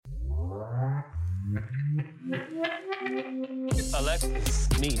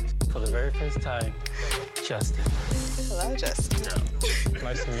let's meet for the very first time, Justin. Hello, Justin.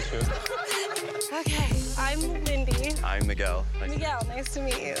 Nice to meet you. Okay, I'm Lindy. I'm Miguel. Miguel, nice to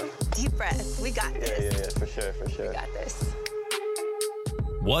meet you. Deep breath. We got this. Yeah, for sure. We got this.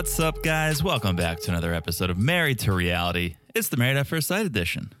 What's up, guys? Welcome back to another episode of Married to Reality. It's the Married at First Sight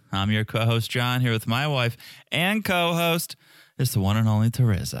edition. I'm your co-host, John, here with my wife and co-host. It's the one and only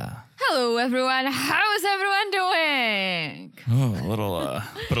Teresa. Hello, everyone. How's everyone doing? Oh,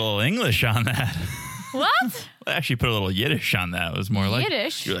 put a little English on that. What? Actually, put a little Yiddish on that. It was more like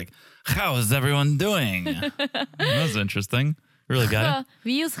Yiddish? You're like, how is everyone doing? That was interesting. Really got it.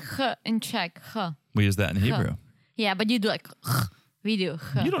 We use ch in Czech. Ch. We use that in Hebrew. Yeah, but you do like ch. We do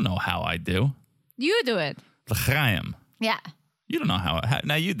ch. You don't know how I do. You do it. L'chaim. Yeah. You don't know how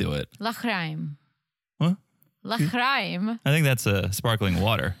now you do it. L'chaim. What? L'chaim. I think that's sparkling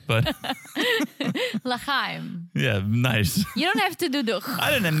water, but L'chaim. yeah, nice. You don't have to do the ch.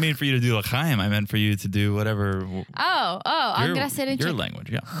 I didn't mean for you to do l'chaim. I meant for you to do whatever. I'm gonna say it in your Czech. language.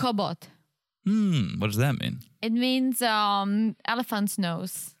 Yeah. Chobot. What does that mean? It means elephant's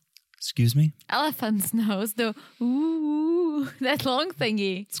nose. Excuse me? Elephant's nose. The ooh, that long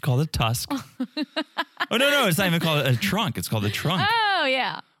thingy. It's called a tusk. Oh, no. It's not even called a trunk. It's called a trunk. Oh,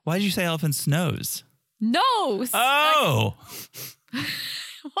 yeah. Why did you say elephant's nose? Nose. Oh!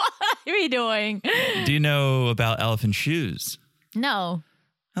 What are we doing? Do you know about elephant shoes? No.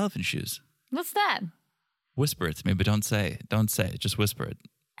 Elephant shoes. What's that? Whisper it to me, but don't say it. Don't say it. Just whisper it.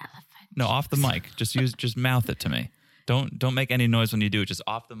 Elephant. No, off the mic. Just mouth it to me. Don't make any noise when you do it. Just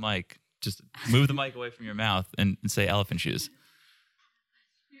off the mic. Just move the mic away from your mouth and say elephant shoes.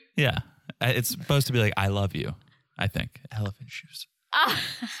 Yeah. It's supposed to be like, I love you, I think. Elephant shoes.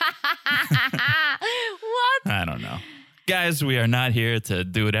 What? I don't know. Guys, we are not here to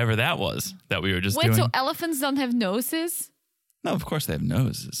do whatever that was that we were just Wait, doing. so elephants don't have noses? No, of course they have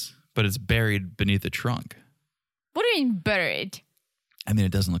noses, but it's buried beneath the trunk. What do you mean buried? I mean,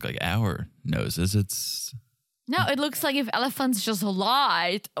 it doesn't look like our noses. It's... No, it looks like if elephants just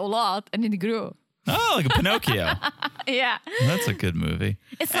lied a lot and it grew. Oh, like a Pinocchio. Yeah. That's a good movie.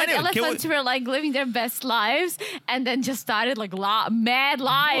 It's like Anyway, elephants were like living their best lives and then just started like mad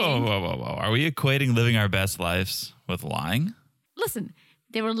lying. Whoa. Are we equating living our best lives with lying? Listen,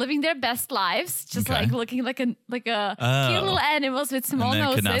 they were living their best lives, just Okay. like looking like a Oh. cute little animals with small And they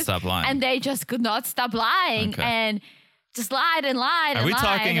noses. could not stop lying. And they just could not stop lying Okay. and just lied and lied. Are and we lied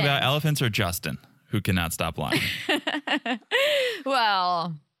talking and- about elephants or Justin, who cannot stop lying?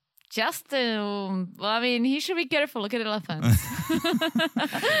 Well, Justin, I mean, he should be careful. Look at elephants.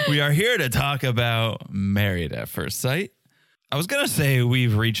 We are here to talk about Married at First Sight. I was going to say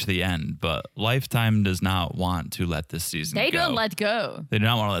we've reached the end, but Lifetime does not want to let this season They go. don't let go. They do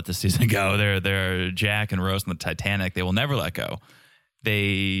not want to let this season go. They're Jack and Rose on the Titanic. They will never let go.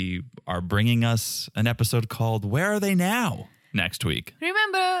 They are bringing us an episode called Where Are They Now? Next week.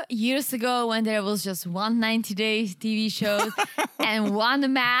 Remember years ago when there was just one 90-day TV show and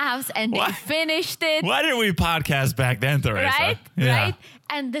one maps and they What? finished it, Why didn't we podcast back then, Teresa? right? Yeah. Right?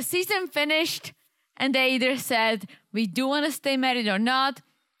 And the season finished and they either said, we do want to stay married or not.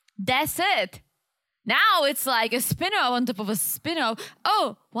 That's it. Now it's like a spin-off on top of a spin-off.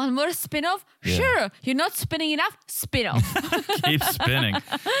 Oh, one more spin-off? Yeah. Sure. You're not spinning enough? Spin-off. Keep spinning.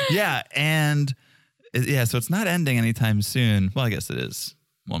 Yeah, and so it's not ending anytime soon. Well, I guess it is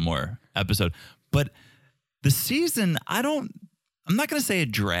one more episode. But the season, I'm not going to say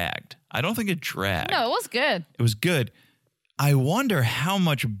it dragged. I don't think it dragged. No, it was good. It was good. I wonder how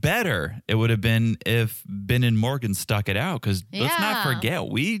much better it would have been if Ben and Morgan stuck it out. Because let's not Yeah. forget,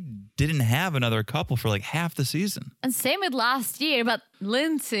 we didn't have another couple for like half the season. And same with last year, but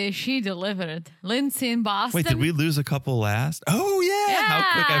Lindsay, she delivered. Lindsay in Boston. Wait, did we lose a couple last? Oh, yeah.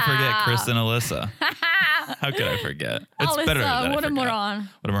 How quick I forget Chris and Alyssa. How could I forget? It's Alyssa, better that I what a forget. moron.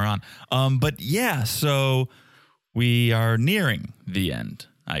 What a moron. But yeah, so we are nearing the end,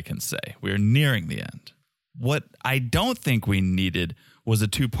 I can say. We're nearing the end. What I don't think we needed was a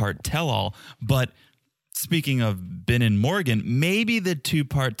two-part tell-all, but speaking of Ben and Morgan, maybe the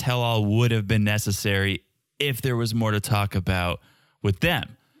two-part tell-all would have been necessary if there was more to talk about with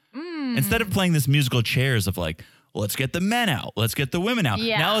them. Instead of playing this musical chairs of like, let's get the men out, let's get the women out.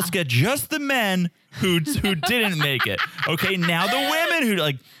 Yeah. Now let's get just the men who didn't make it. Okay, now the women who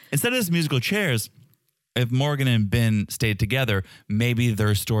like, instead of this musical chairs, if Morgan and Ben stayed together, maybe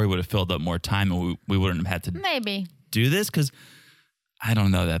their story would have filled up more time and we wouldn't have had to Maybe. do this, because I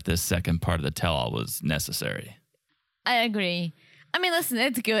don't know that this second part of the tell-all was necessary. I agree. I mean, listen,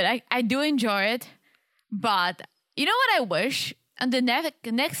 it's good. I do enjoy it. But you know what I wish? On the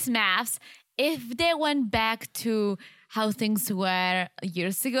next maps, if they went back to how things were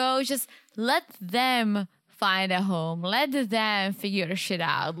years ago, just let them find a home. Let them figure shit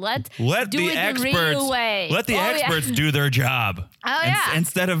out. Let do the it experts, the real way. Let the experts do their job.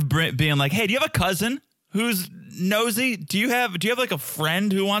 Instead of being like, hey, do you have a cousin who's nosy? Do you have like a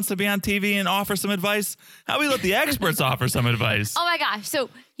friend who wants to be on TV and offer some advice? How about we let the experts offer some advice? Oh my gosh. So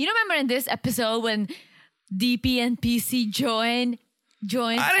you remember in this episode when DP and PC joined? I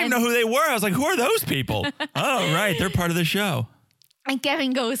didn't even know who they were. I was like, who are those people? Oh, right. They're part of the show. And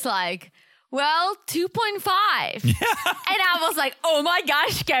Kevin goes like, well, 2.5. Yeah. And I was like, oh my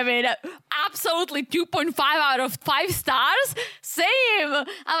gosh, Kevin, absolutely 2.5 out of 5 stars. Same.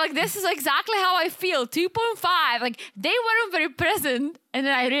 I'm like, this is exactly how I feel. 2.5. Like, they weren't very present. And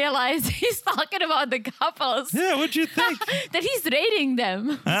then I realized he's talking about the couples. Yeah, what'd you think? That he's rating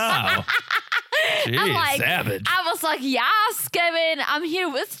them. Oh. Jeez, savage. I was like, yes, Kevin, I'm here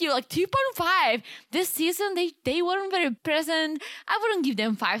with you. Like 2.5. This season, they weren't very present. I wouldn't give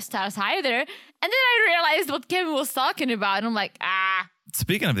them 5 stars either. And then I realized what Kevin was talking about. And I'm like,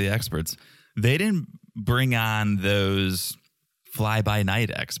 Speaking of the experts, they didn't bring on those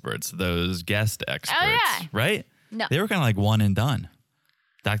fly-by-night experts, those guest experts, right? No. They were kind of like one and done.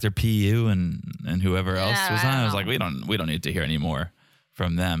 Dr. PU and whoever else was on. I was like, we don't need to hear any more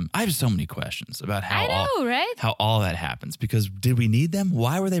from them. I have so many questions about how all that happens, because did we need them?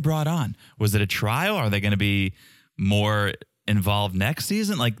 Why were they brought on? Was it a trial? Are they going to be more involved next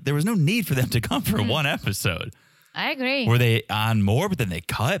season? Like, there was no need for them to come for one episode. I agree. Were they on more, but then they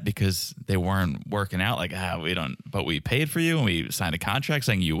cut because they weren't working out? Like, but we paid for you and we signed a contract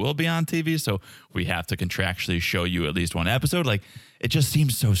saying you will be on TV, so we have to contractually show you at least one episode. Like, it just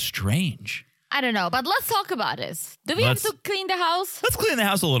seems so strange. I don't know, but let's talk about this. Do we have to clean the house? Let's clean the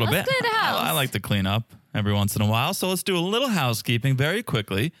house a little bit. Let's clean the house. I like to clean up every once in a while, so let's do a little housekeeping very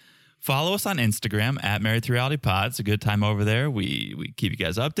quickly. Follow us on Instagram at Married to Reality Pod. It's a good time over there. We keep you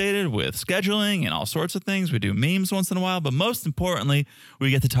guys updated with scheduling and all sorts of things. We do memes once in a while, but most importantly, we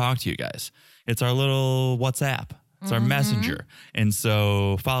get to talk to you guys. It's our little WhatsApp. It's our messenger. And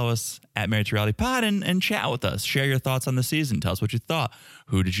so follow us at Married to Reality Pod and chat with us. Share your thoughts on the season. Tell us what you thought.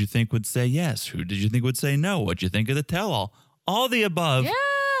 Who did you think would say yes? Who did you think would say no? What'd you think of the tell-all? All the above.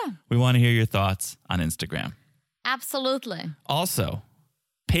 Yeah. We want to hear your thoughts on Instagram. Absolutely. Also,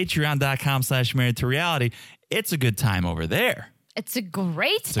 patreon.com/married to reality. It's a good time over there. It's a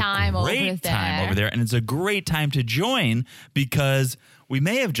great time over there. And it's a great time to join because we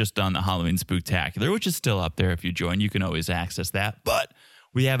may have just done the Halloween Spooktacular, which is still up there. If you join, you can always access that. But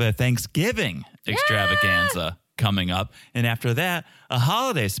we have a Thanksgiving extravaganza coming up. And after that, a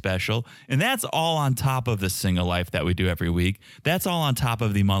holiday special. And that's all on top of the Single Life that we do every week. That's all on top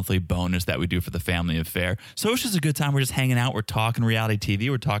of the monthly bonus that we do for the family affair. So it's just a good time. We're just hanging out. We're talking reality TV.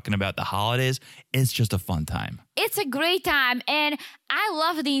 We're talking about the holidays. It's just a fun time. It's a great time. And I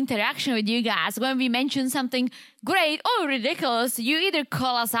love the interaction with you guys. When we mention something great or ridiculous, you either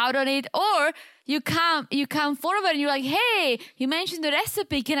call us out on it or you come forward and you're like, hey, you mentioned the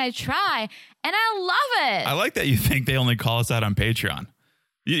recipe. Can I try? And I love it. I like that you think they only call us out on Patreon.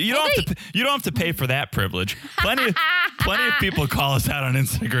 You don't have to pay for that privilege. Plenty of people call us out on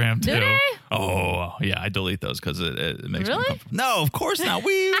Instagram too. Do they? Oh yeah, I delete those because it makes me Really? uncomfortable. No, of course not.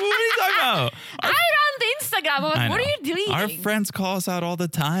 What are you talking about? I run the Instagram. I'm like, what are you deleting? Our friends call us out all the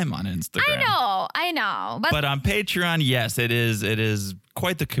time on Instagram. I know. But on Patreon, yes, it is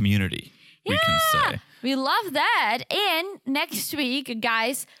quite the community. We can say. We love that. And next week,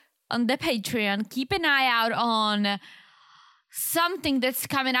 guys, on the Patreon, keep an eye out on something that's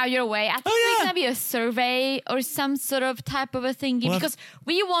coming out your way. I think it's going to be a survey or some sort of type of a thingy because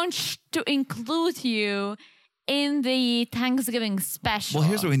we want to include you in the Thanksgiving special. Well,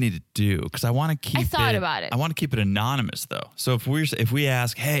 here's what we need to do because I want to keep about it. I want to keep it anonymous though. So if we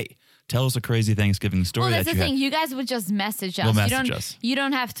ask, hey, tell us a crazy Thanksgiving story. Well, that's the thing. You guys would just message us. You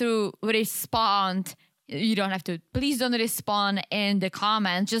don't have to respond. You don't have to. Please don't respond in the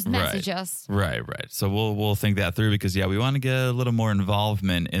comments. Just message us. Right. So we'll think that through because we want to get a little more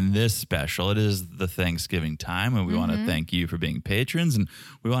involvement in this special. It is the Thanksgiving time, and we want to thank you for being patrons, and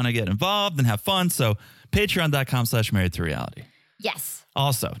we want to get involved and have fun. So patreon.com/married to reality. Yes.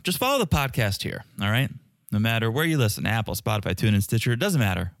 Also, just follow the podcast here. All right. No matter where you listen, Apple, Spotify, TuneIn, Stitcher, it doesn't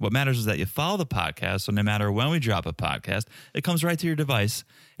matter. What matters is that you follow the podcast, so no matter when we drop a podcast, it comes right to your device.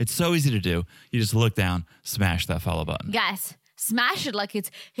 It's so easy to do. You just look down, smash that follow button. Guys, smash it like it's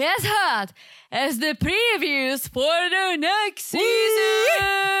as hot as the previews for the next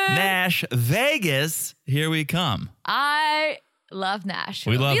season. Nash Vegas, here we come. I love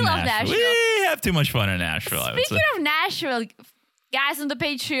Nashville. We love Nashville. We have too much fun in Nashville. Speaking of Nashville, Guys on the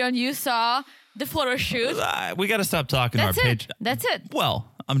Patreon, you saw the photo shoot. We got to stop talking That's to our it. Patreon. That's it.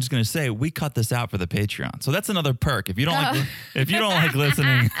 Well, I'm just going to say we cut this out for the Patreon. So that's another perk. If you don't like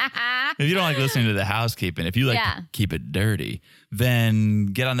listening to the housekeeping, if you like to keep it dirty, then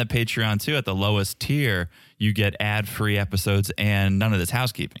get on the Patreon too. At the lowest tier, you get ad-free episodes and none of this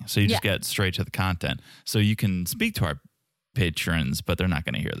housekeeping. So you just get straight to the content. So you can speak to our patrons, but they're not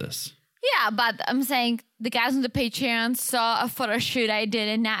going to hear this. Yeah, but I'm saying the guys on the Patreon saw a photo shoot I did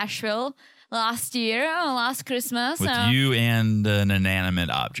in Nashville last Christmas. With you and an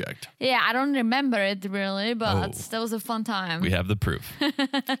inanimate object. Yeah, I don't remember it really, but that was a fun time. We have the proof.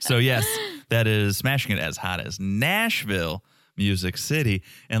 So yes, that is Smashing It as hot as Nashville, Music City.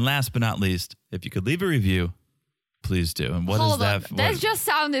 And last but not least, if you could leave a review, please do. And what is that? That just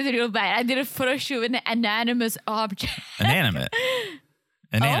sounded real bad. I did a photo shoot with an inanimate object. Inanimate.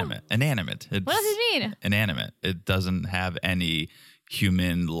 Inanimate. What does it mean? Inanimate. It doesn't have any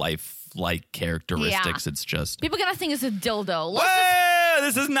human life-like characteristics. It's just... People gonna think it's a dildo.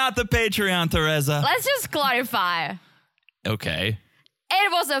 This is not the Patreon, Teresa. Let's just clarify. Okay.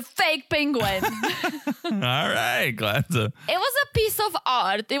 It was a fake penguin. All right. Glad to... It was a piece of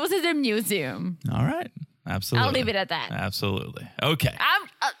art. It was in the museum. All right. Absolutely. I'll leave it at that. Absolutely. Okay.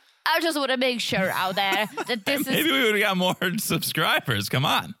 I just want to make sure out there that this Maybe we would have got more subscribers. Come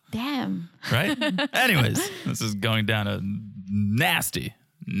on. Damn. Right? Anyways, this is going down a nasty,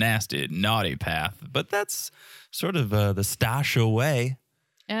 naughty path. But that's sort of the Stasha way.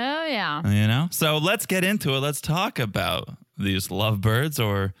 Oh, yeah. You know? So let's get into it. Let's talk about these lovebirds,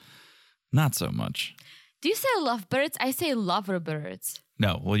 or not so much. Do you say lovebirds? I say loverbirds.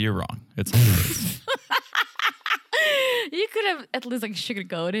 No, well, you're wrong. It's lovebirds. You could have at least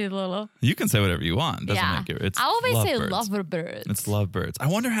sugarcoated it a little. You can say whatever you want. Doesn't make it. It's I always say lovebirds. loverbirds. It's lovebirds. I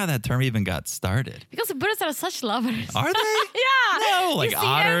wonder how that term even got started. Because birds are such lovers. Are they? Yeah. No, like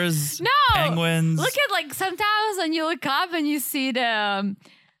otters, penguins. Look at sometimes when you look up and you see the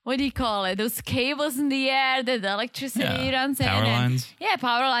what do you call it? Those cables in the air that the electricity runs in. Power lines. Yeah,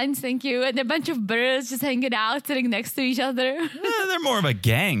 power lines. Thank you. And a bunch of birds just hanging out, sitting next to each other. They're more of a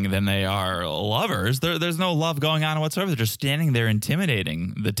gang than they are lovers. There's no love going on whatsoever. They're just standing there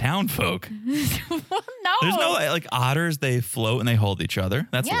intimidating the town folk. No. There's no otters. They float and they hold each other.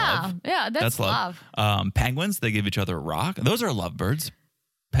 That's love. Yeah, that's love. Penguins, they give each other a rock. Those are lovebirds.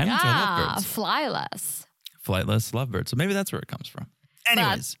 Penguins are lovebirds. Flyless. Flightless lovebirds. So maybe that's where it comes from.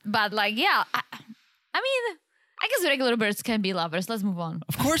 Anyways. But I mean, I guess regular birds can be lovers. Let's move on.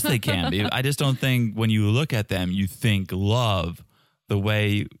 Of course they can be. I just don't think when you look at them, you think love the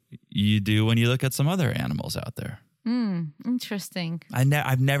way you do when you look at some other animals out there. Interesting.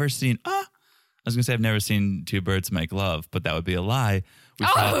 I've never seen... I was going to say I've never seen two birds make love, but that would be a lie.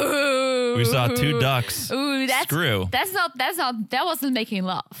 We saw two ducks. Ooh, screw. That wasn't making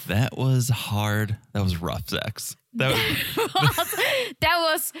love. That was hard. That was rough sex. That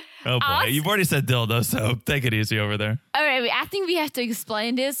was oh boy, us. You've already said dildo, so take it easy over there. All right, I think we have to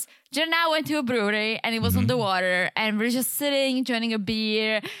explain this. Jen and I went to a brewery and it was on the water, and we're just sitting, enjoying a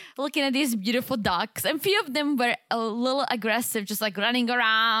beer, looking at these beautiful ducks. And a few of them were a little aggressive, just running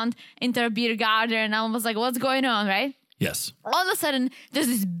around into a beer garden. And I was like, what's going on, right? Yes. All of a sudden, there's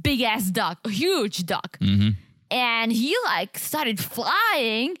this big ass duck, a huge duck. And he started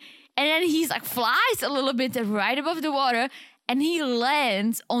flying. And then he's flies a little bit right above the water, and he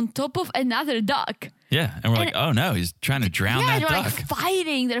lands on top of another duck. Yeah, and we're oh no, he's trying to drown that duck. Yeah, they're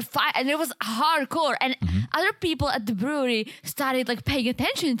fighting, and it was hardcore. And other people at the brewery started paying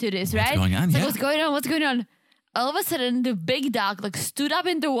attention to this, right? What's going on? What's going on? What's going on? All of a sudden, the big duck stood up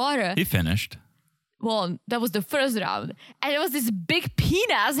in the water. He finished. Well, that was the first round. And it was this big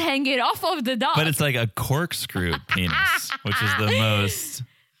penis hanging off of the duck. But it's like a corkscrew penis, which is the most...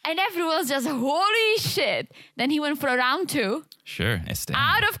 And everyone's just, holy shit. Then he went for a round 2. Sure.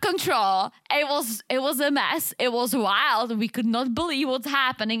 Out of control. It was a mess. It was wild. We could not believe what's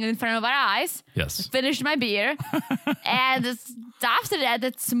happening in front of our eyes. Yes. Finished my beer. And after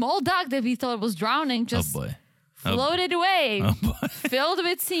that small duck that we thought was drowning just floated away. Oh boy. Filled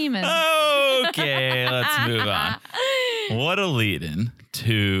with semen. Okay, let's move on. What a lead-in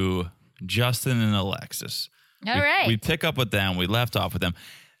to Justin and Alexis. All right. We pick up with them. We left off with them.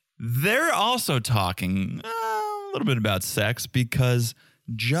 They're also talking a little bit about sex because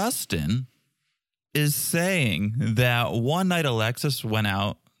Justin is saying that one night Alexis went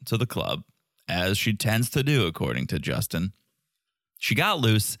out to the club, as she tends to do, according to Justin. She got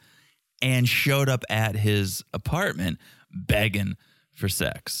loose and showed up at his apartment begging for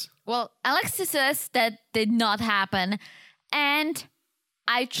sex. Well, Alexis says that did not happen, and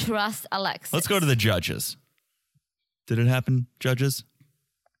I trust Alexis. Let's go to the judges. Did it happen, judges?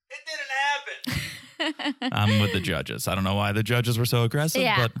 It didn't happen. I'm with the judges. I don't know why the judges were so aggressive,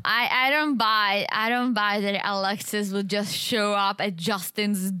 Yeah, but I don't buy that Alexis would just show up at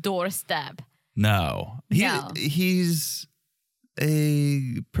Justin's doorstep. no. No. He's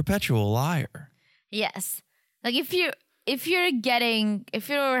a perpetual liar. Yes. Like if you're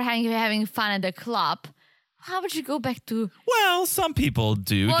having fun at the club, how would you go back to? Well, some people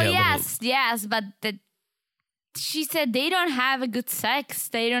do. Well, get a yes, but she said they don't have a good sex.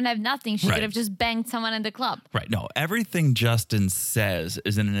 They don't have nothing. She Right. could have just banged someone in the club. Right. No, everything Justin says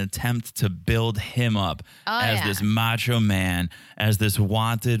is in an attempt to build him up as yeah. this macho man, as this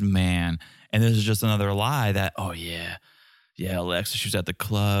wanted man. And this is just another lie that, oh, yeah, Alexa, she was at the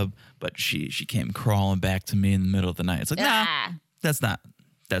club, but she came crawling back to me in the middle of the night. It's like, nah, Ah. that's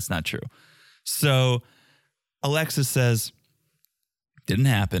not true. So Alexis says, didn't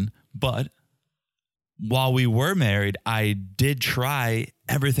happen, but while we were married, I did try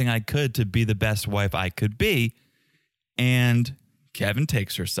everything I could to be the best wife I could be. And Kevin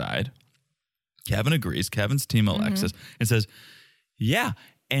takes her side. Kevin agrees. Kevin's team Alexis and says, yeah.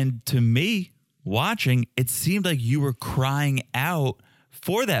 And to me, watching, it seemed like you were crying out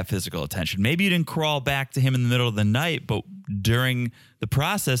for that physical attention. Maybe you didn't crawl back to him in the middle of the night, but during the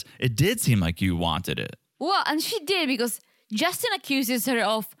process, it did seem like you wanted it. Well, and she did because Justin accuses her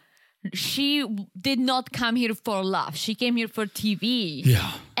of she did not come here for love. She came here for TV.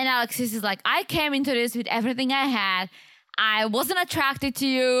 Yeah. And Alexis is like, I came into this with everything I had. I wasn't attracted to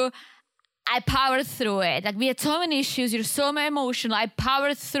you. I powered through it. Like we had so many issues. You're so emotional. I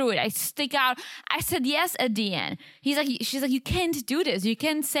powered through it. I stick out. I said yes at the end. She's like, you can't do this. You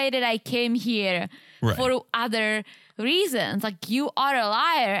can't say that I came here Right. for other reasons. Like you are a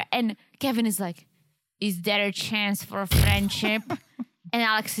liar. And Kevin is like, is there a chance for a friendship? And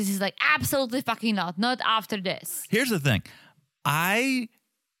Alexis is like, absolutely fucking not. Not after this. Here's the thing. I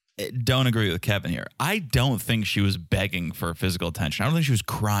don't agree with Kevin here. I don't think she was begging for physical attention. I don't think she was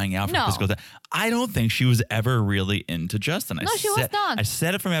crying out for No. physical attention. I don't think she was ever really into Justin. No, she was not. I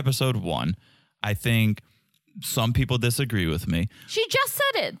said it from episode 1. I think some people disagree with me, She just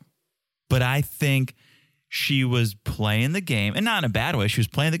said it. but I think she was playing the game, and not in a bad way. She was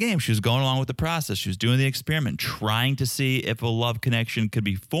playing the game. She was going along with the process. She was doing the experiment, trying to see if a love connection could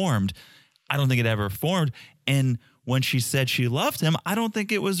be formed. I don't think it ever formed. And when she said she loved him, I don't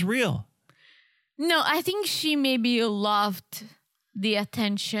think it was real. No, I think she maybe loved the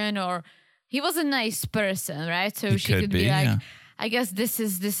attention, or he was a nice person, right? So He she could could be be, like, yeah. I guess this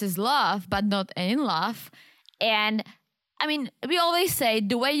is love, but not in love. And I mean, we always say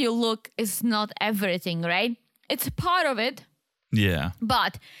the way you look is not everything, right? It's part of it. Yeah.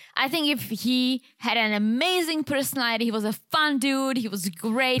 But I think if he had an amazing personality, he was a fun dude, he was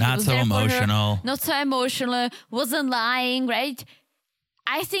great. Not he was so there for her, emotional. not so emotional, wasn't lying, right?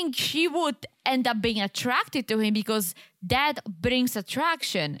 I think she would end up being attracted to him because that brings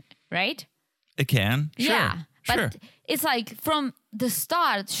attraction, right? It can. Sure. Yeah. But Sure. it's like from the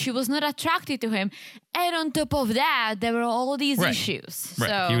start, she was not attracted to him. And on top of that, there were all these Right. issues. Right.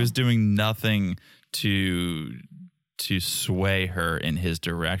 So He was doing nothing to sway her in his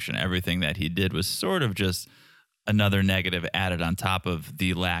direction. Everything that he did was sort of just another negative added on top of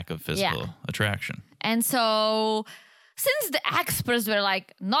the lack of physical Yeah. attraction. And so, since the experts were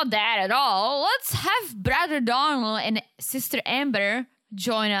like, not that at all, let's have Brother Donald and Sister Amber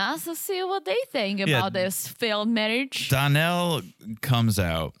join us to see what they think about this failed marriage. Donnell comes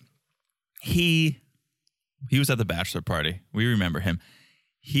out. He was at the bachelor party. We remember him.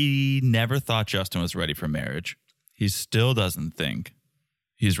 He never thought Justin was ready for marriage. He still doesn't think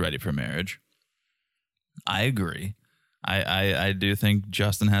he's ready for marriage. I agree. I do think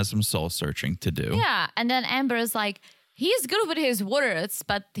Justin has some soul searching to do. Yeah, and then Amber is like, he's good with his words,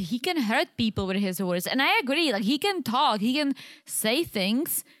 but he can hurt people with his words. And I agree, like he can talk, he can say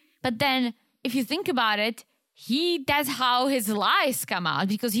things, but then if you think about it, that's how his lies come out,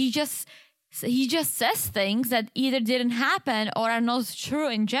 because he just says things that either didn't happen or are not true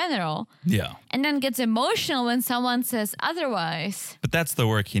in general. Yeah. And then gets emotional when someone says otherwise. But that's the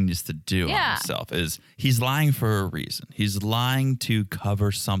work he needs to do on Yeah. himself. Is he's lying for a reason. He's lying to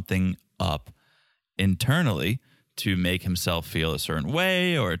cover something up internally to make himself feel a certain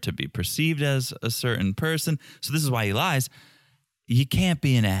way or to be perceived as a certain person. So this is why he lies. You can't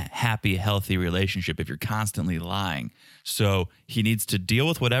be in a happy, healthy relationship if you're constantly lying. So he needs to deal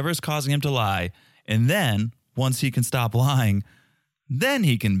with whatever is causing him to lie. And then once he can stop lying, then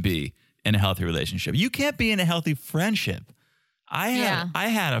he can be in a healthy relationship. You can't be in a healthy friendship. I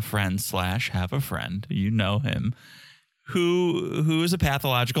had a friend / have a friend, you know him, who is a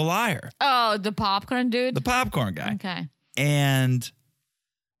pathological liar, Oh, the popcorn dude. the popcorn guy. Okay. And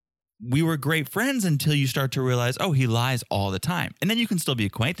we were great friends until you start to realize, oh, he lies all the time. And then you can still be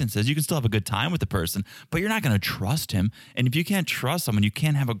acquaintances. You can still have a good time with the person, but you're not going to trust him. And if you can't trust someone, you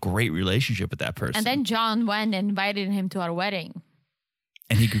can't have a great relationship with that person. And then John went and invited him to our wedding.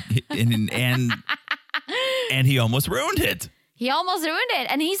 And and he almost ruined it. He almost ruined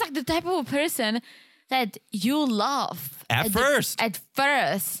it. And he's like the type of person that you love. At first. At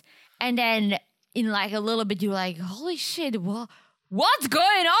first. And then in like a little bit, you're like, holy shit, what's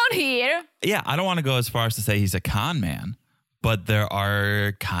going on here? Yeah, I don't want to go as far as to say he's a con man, but there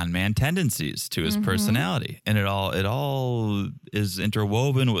are con man tendencies to his personality. And it all is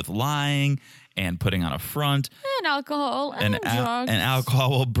interwoven with lying and putting on a front. And alcohol and drugs. And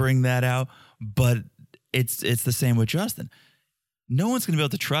alcohol will bring that out. But it's the same with Justin. No one's going to be able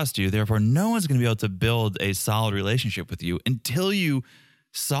to trust you. Therefore, no one's going to be able to build a solid relationship with you until you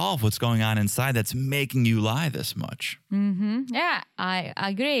solve what's going on inside that's making you lie this much. Yeah, I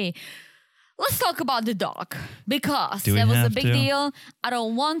agree. Let's talk about the dog because Do we that was a have big to? deal. I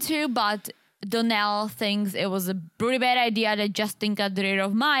don't want to, but Donnell thinks it was a pretty bad idea that Justin got rid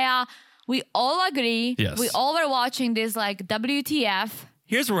of Maya. We all agree. Yes. We all were watching this like WTF.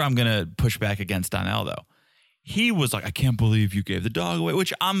 Here's where I'm going to push back against Donnell, though. He was like, I can't believe you gave the dog away,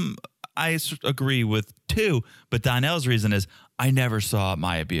 which I agree with too. But Donnell's reason is, I never saw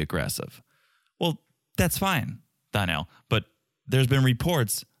Maya be aggressive. Well, that's fine, Donnell. But there's been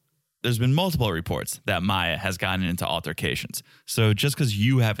multiple reports that Maya has gotten into altercations. So just because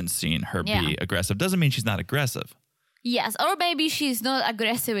you haven't seen her be aggressive doesn't mean she's not aggressive. Yes, or maybe she's not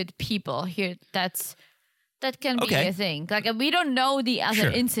aggressive with people here. That can be Okay. a thing. Like we don't know the other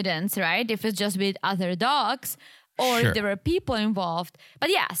Sure. incidents, right? If it's just with other dogs or Sure. if there were people involved. But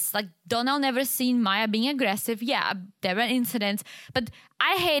yes, like Donnell never seen Maya being aggressive. Yeah, there were incidents. But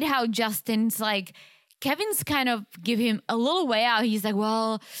I hate how Justin's like, Kevin's kind of give him a little way out. He's like,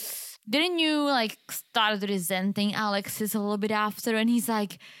 well, didn't you like start resenting Alexis a little bit after? And he's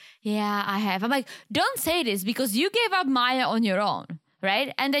like, yeah, I have. I'm like, don't say this because you gave up Maya on your own.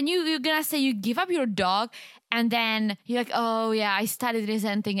 Right? And then you're going to say you give up your dog and then you're like, oh, yeah, I started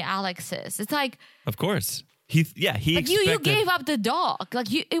resenting Alexis. It's like... Of course. He like expected... you gave up the dog. Like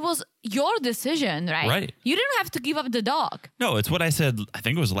it was your decision, right? Right. You didn't have to give up the dog. No, it's what I said, I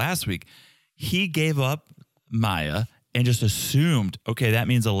think it was last week. He gave up Maya and just assumed, okay, that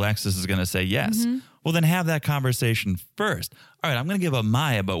means Alexis is going to say yes. Well, then have that conversation first. All right, I'm going to give up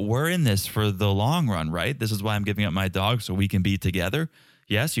Maya, but we're in this for the long run, right? This is why I'm giving up my dog so we can be together.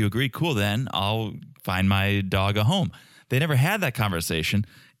 Yes, you agree? Cool, then I'll find my dog a home. They never had that conversation.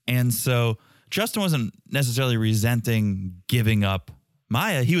 And so Justin wasn't necessarily resenting giving up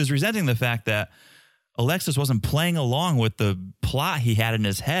Maya. He was resenting the fact that Alexis wasn't playing along with the plot he had in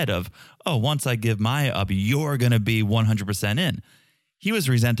his head of, oh, once I give Maya up, you're going to be 100% in. He was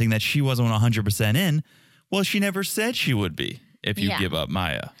resenting that she wasn't 100% in. Well, she never said she would be if you give up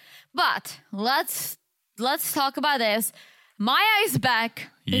Maya. But let's talk about this. Maya is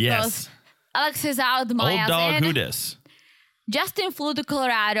back because Yes. Alex is out, Maya's Old dog in. who dis. Justin flew to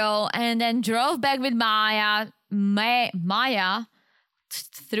Colorado and then drove back with Maya. Maya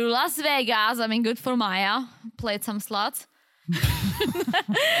through Las Vegas. I mean, good for Maya. Played some slots.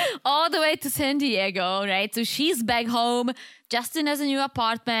 All the way to San Diego, right? So she's back home. Justin has a new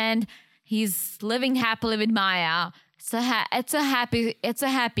apartment. He's living happily with Maya. It's a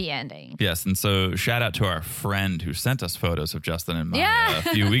happy ending. Yes, and so shout out to our friend who sent us photos of Justin and Maya Yeah. a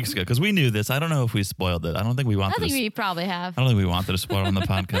few weeks ago because we knew this. I don't know if we spoiled it. I don't think we I wanted think to. we probably have. I don't think we wanted to spoil it on the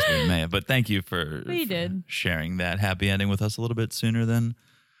podcast. We may have, but thank you for did. sharing that happy ending with us a little bit sooner than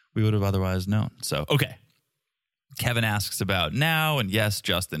we would have otherwise known. So, okay. Kevin asks about now, and yes,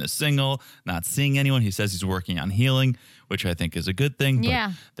 Justin is single, not seeing anyone. He says he's working on healing, which I think is a good thing. But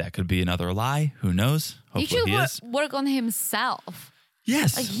Yeah. that could be another lie. Who knows? He Hopefully should he is. work on himself.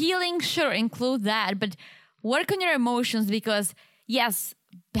 Yes. Like healing, sure, include that, but work on your emotions because, yes,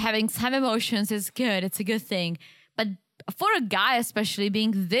 having some emotions is good. It's a good thing. But for a guy, especially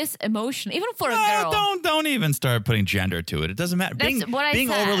being this emotional, even for a girl. Don't even start putting gender to it. It doesn't matter. That's what I being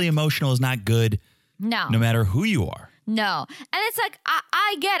said. overly emotional is not good No. no matter who you are. No. And it's like,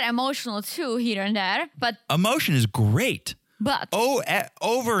 I get emotional too here and there, but Emotion is great. but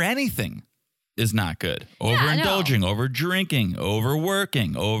Over anything is not good. Yeah, Overindulging, over drinking,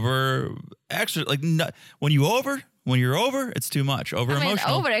 overworking, over extra. Like when you're over, it's too much. Over I mean,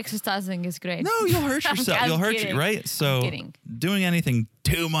 emotional. over exercising is great. No, you'll hurt yourself. I'm You'll hurt kidding. you, right? So kidding. doing anything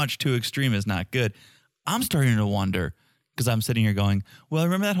too much, too extreme is not good. I'm starting to wonder because I'm sitting here going, well,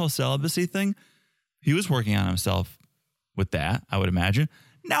 remember that whole celibacy thing? He was working on himself with that, I would imagine.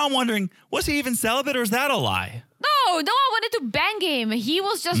 Now I'm wondering, was he even celibate or is that a lie? No one wanted to bang him. He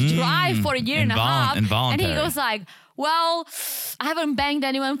was just dry for a year and a half. And involuntary. he goes like, well, I haven't banged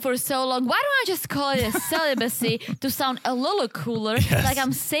anyone for so long. Why don't I just call it a celibacy to sound a little cooler? Yes. Like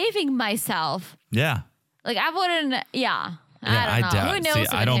I'm saving myself. Yeah. Like I wouldn't, yeah. Yeah, I don't know. doubt. Who knows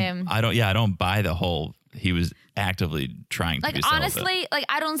See, with him? I don't buy the whole he was actively trying to Like be celibate. honestly, like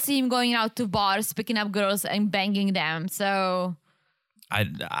I don't see him going out to bars, picking up girls and banging them. So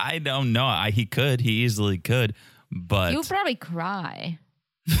I don't know. He easily could, but you'll probably cry.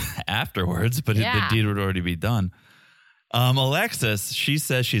 afterwards, but Yeah. the deed would already be done. Alexis, she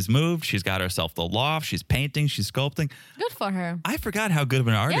says she's moved. She's got herself the loft. She's painting. She's sculpting. Good for her. I forgot how good of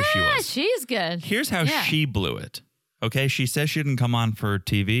an artist she Yeah, was. she's good. Here's how Yeah. she blew it. Okay, she says she didn't come on for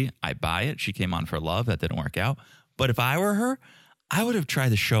TV. I buy it. She came on for love. That didn't work out. But if I were her, I would have tried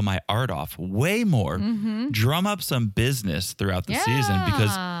to show my art off way more, drum up some business throughout the season because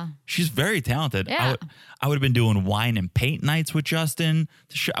Yeah. she's very talented. Yeah. I would have been doing wine and paint nights with Justin.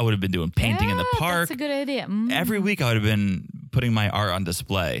 I would have been doing painting in the Yeah, park. That's a good idea. Every week I would have been putting my art on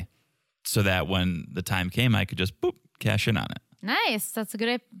display so that when the time came, I could just boop, cash in on it. Nice. That's a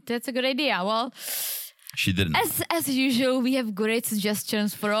good idea. Well, She didn't. as usual, we have great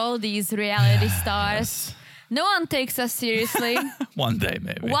suggestions for all these reality stars. No one takes us seriously. One day,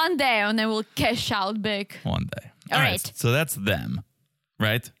 maybe. One day, and then we'll cash out big. One day. All right. So that's them,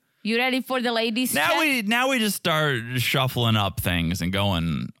 right? You ready for the ladies? Now chat? we just start shuffling up things and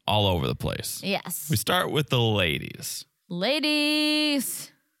going all over the place. Yes. We start with the ladies.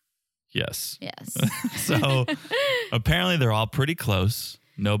 Ladies. Yes. Yes. So apparently they're all pretty close.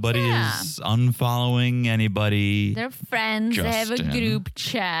 Nobody Yeah. is unfollowing anybody. They're friends. They have a Justin. group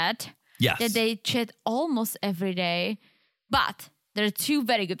chat Yes. that they chat almost every day. But they're two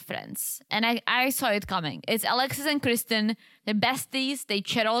very good friends. And I saw it coming. It's Alexis and Kristen. They're besties. They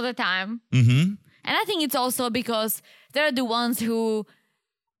chat all the time. Mm-hmm. And I think it's also because they're the ones who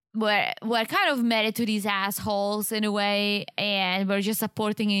were kind of married to these assholes in a way and were just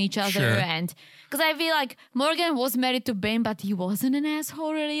supporting each other. Sure. And because I feel like Morgan was married to Ben, but he wasn't an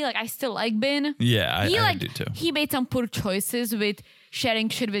asshole really. Like I still like Ben. Yeah, I He do too. He made some poor choices with sharing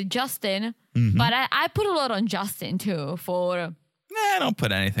shit with Justin. But I put a lot on Justin too for I don't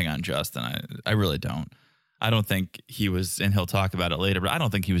put anything on Justin. I really don't. I don't think he was, and he'll talk about it later, but I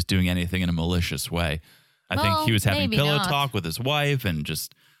don't think he was doing anything in a malicious way. I think Well, he was having maybe pillow not. talk with his wife and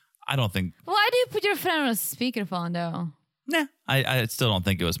just, I don't think, why do you put your friend on a speakerphone though? nah, I still don't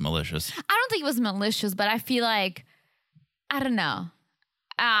think it was malicious. I don't think it was malicious, but I feel like I don't know.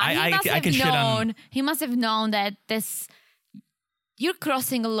 He must have known that you're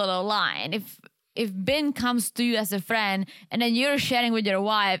crossing a little line. If Ben comes to you as a friend and then you're sharing with your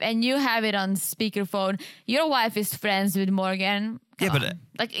wife and you have it on speakerphone, your wife is friends with Morgan. Yeah, Come but, on.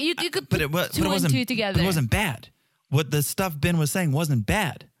 Like you could But put it, two and wasn't, two together. but it wasn't bad. What the stuff Ben was saying wasn't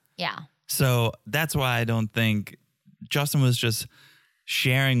bad. Yeah. So that's why I don't think Justin was just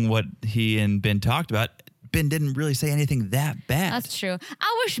sharing what he and Ben talked about. Ben didn't really say anything that bad. That's true.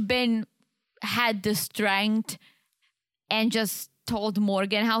 I wish Ben had the strength and just told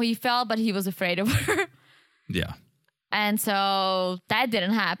Morgan how he felt, but he was afraid of her. Yeah. And so that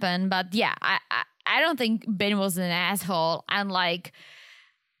didn't happen. But yeah, I don't think Ben was an asshole. Unlike,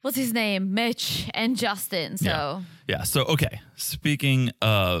 what's his name? Mitch and Justin. So Yeah. So, okay. Speaking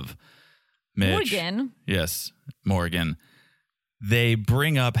of Mitch. Morgan. Yes, Morgan. They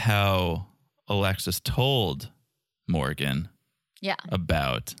bring up how Alexis told Morgan Yeah.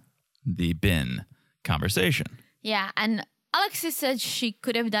 about the bin conversation. Yeah. And Alexis said she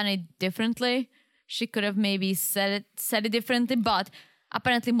could have done it differently. She could have maybe said it differently, but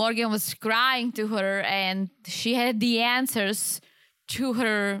apparently Morgan was crying to her and she had the answers to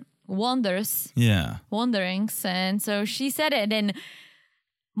her wanderings. And so she said it. And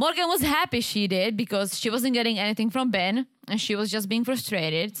Morgan was happy she did because she wasn't getting anything from Ben and she was just being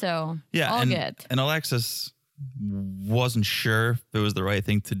frustrated. So all good. And Alexis wasn't sure if it was the right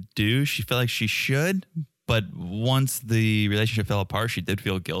thing to do. She felt like she should, but once the relationship fell apart, she did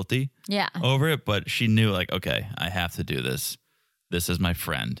feel guilty over it. But she knew, like, okay, I have to do this. This is my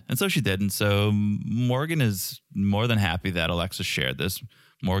friend. And so she did. And so Morgan is more than happy that Alexis shared this.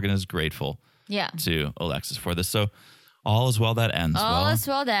 Morgan is grateful to Alexis for this. So all is well that ends well. All is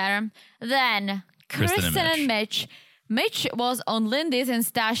well there. Then Kristen and Mitch. Mitch was on Lindy's and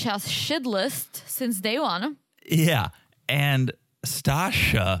Stasha's shit list since day one. Yeah. And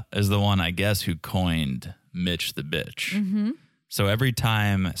Stasha is the one, I guess, who coined Mitch the bitch. Mm-hmm. So every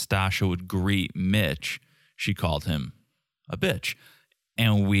time Stasha would greet Mitch, she called him a bitch.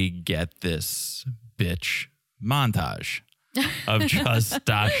 And we get this bitch montage of just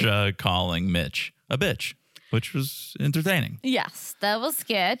Dasha calling Mitch a bitch, which was entertaining. Yes, that was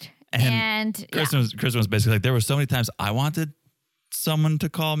good. And Kristen was basically like, there were so many times I wanted someone to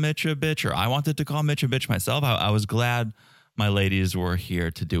call Mitch a bitch, or I wanted to call Mitch a bitch myself. I was glad my ladies were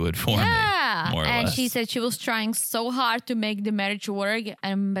here to do it for me. More or and less. she said she was trying so hard to make the marriage work,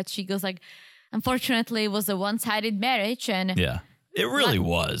 but she goes like, unfortunately, it was a one-sided marriage, and yeah, it really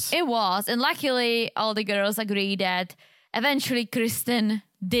was. It was, and luckily, all the girls agree that eventually Kristen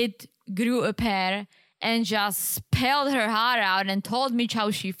did grew a pair and just spilled her heart out and told Mitch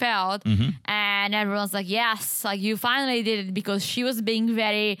how she felt, and everyone's like, yes, like you finally did it, because she was being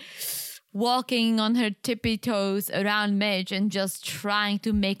very walking on her tippy toes around Mitch and just trying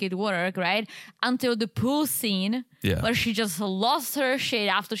to make it work, right? Until the pool scene where she just lost her shit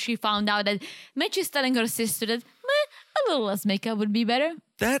after she found out that Mitch is telling her sister that a little less makeup would be better.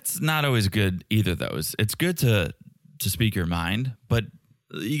 That's not always good either, though. It's good to speak your mind, but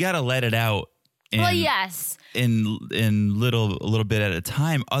you got to let it out in, well, yes. in a little bit at a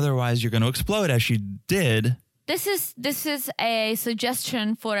time. Otherwise, you're going to explode as she did. This is a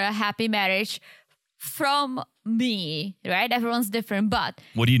suggestion for a happy marriage from me, right? Everyone's different, but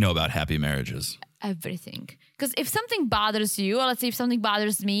What do you know about happy marriages? everything. Because if something bothers you, or let's say if something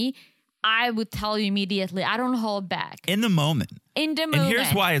bothers me, I would tell you immediately. I don't hold back. In the moment. In the moment. And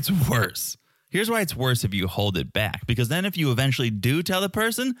here's why it's worse. Here's why it's worse if you hold it back. Because then if you eventually do tell the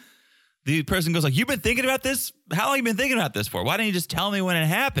person goes like, you've been thinking about this? How long have you been thinking about this for? Why didn't you just tell me when it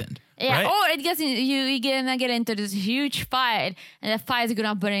happened? Yeah, right? or it gets you're gonna get into this huge fight, and that fight is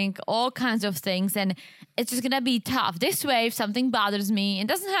gonna bring all kinds of things, and it's just gonna be tough. This way, if something bothers me, it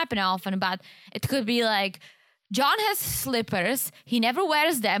doesn't happen often, but it could be like, John has slippers, he never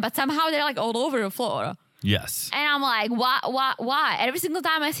wears them, but somehow they're like all over the floor. Yes. And I'm like, why? Every single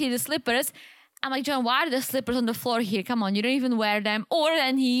time I see the slippers, I'm like, John, why are the slippers on the floor here? Come on, you don't even wear them. Or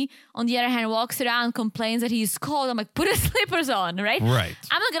then he, on the other hand, walks around, complains that he's cold. I'm like, put the slippers on, right? Right.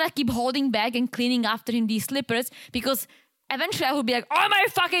 I'm not going to keep holding back and cleaning after him these slippers, because eventually I will be like, oh my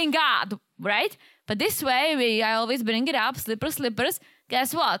fucking God, right? But this way, I always bring it up, slippers.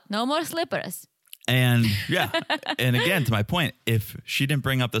 Guess what? No more slippers. And yeah. And again, to my point, if she didn't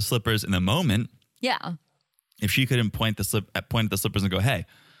bring up the slippers in the moment, Yeah. if she couldn't point at the slippers and go, hey,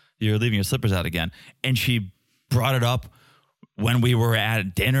 you're leaving your slippers out again, and she brought it up when we were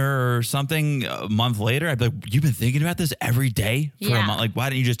at dinner or something a month later, I'd be like, you've been thinking about this every day for a month? Like, why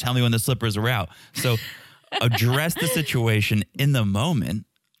didn't you just tell me when the slippers were out? So address the situation in the moment.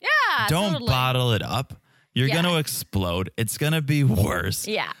 Yeah. Don't totally. bottle it up. You're Yeah. going to explode. It's going to be worse.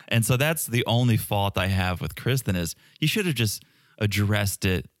 Yeah. And so that's the only fault I have with Kristen is you should have just addressed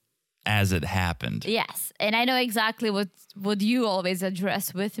it as it happened. Yes. And I know exactly what you always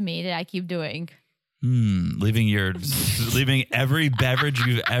address with me that I keep doing. Leaving every beverage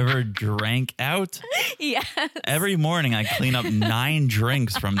you've ever drank out. Yeah. Every morning I clean up 9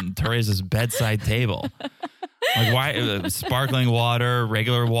 drinks from Teresa's bedside table. Like why sparkling water,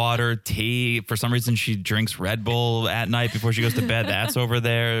 regular water, tea. For some reason she drinks Red Bull at night before she goes to bed. That's over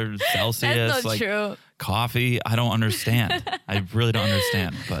there. Celsius. That's not true. Coffee. I don't understand. I really don't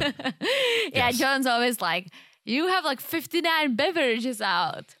understand. But Yeah, yes. John's always like, you have like 59 beverages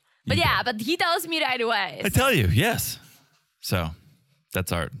out. But yeah, but he tells me right away. I tell you, yes. So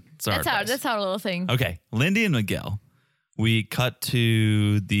that's our That's our little thing. Okay, Lindy and Miguel. We cut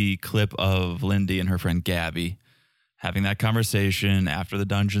to the clip of Lindy and her friend Gabby having that conversation after the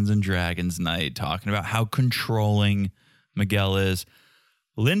Dungeons and Dragons night, talking about how controlling Miguel is.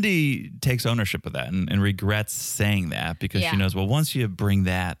 Lindy takes ownership of that and regrets saying that because she knows, well, once you bring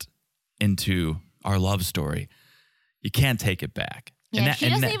that into our love story, you can't take it back. Yeah, she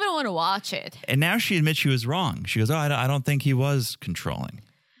doesn't even want to watch it. And now she admits she was wrong. She goes, oh, I don't think he was controlling.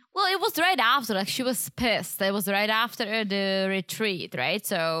 Well, it was right after. Like, she was pissed. It was right after the retreat, right?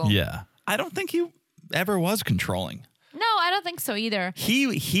 So Yeah. I don't think he ever was controlling. no, I don't think so either.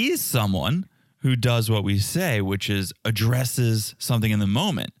 He's someone who does what we say, which is addresses something in the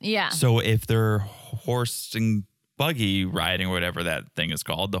moment. Yeah. So if they're horse and buggy riding or whatever that thing is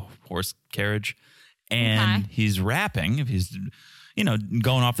called, the horse carriage, and he's rapping, if he's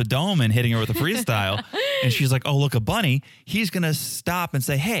going off the dome and hitting her with a freestyle, and she's like, oh, look, a bunny, he's going to stop and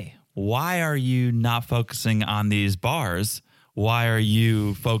say, hey, why are you not focusing on these bars? Why are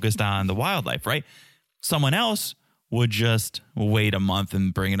you focused on the wildlife, right? Someone else would just wait a month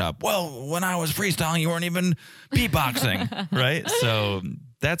and bring it up. Well, when I was freestyling, you weren't even beatboxing, right? So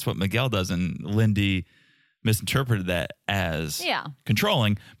that's what Miguel does, and Lindy misinterpreted that as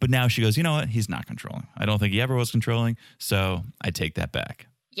controlling, but now she goes, you know what? He's not controlling. I don't think he ever was controlling, so I take that back.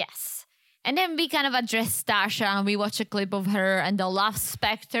 Yes. And then we kind of address Stasha and we watch a clip of her and the love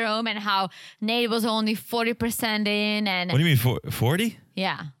spectrum and how Nate was only 40% in. And What do you mean 40?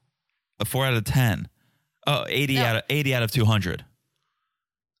 yeah. A 4 out of 10. Oh, 80 No. out of 200.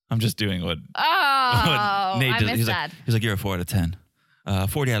 I'm just doing what, Oh, Nate I did. missed that. He's like, you're a 4 out of 10.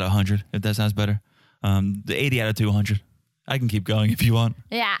 40 out of 100, if that sounds better. The 80 out of 200. I can keep going if you want.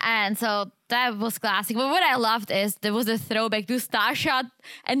 Yeah, and so that was classic. But what I loved is there was a throwback to Stasha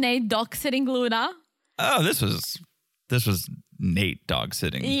and Nate dog sitting Luna. Oh, this was Nate dog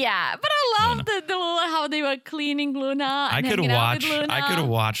sitting. Yeah, but I loved the little how they were cleaning Luna. I And could hanging out with watch. Luna. I could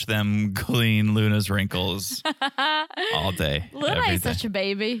watch them clean Luna's wrinkles all day. Luna every is day. such a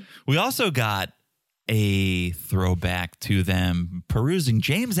baby. We also got a throwback to them perusing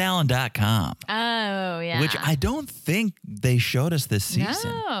JamesAllen.com, Oh yeah. which I don't think they showed us this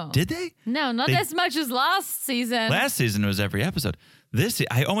season. No. Did they? no, not they- as much as last season. Last season was every episode.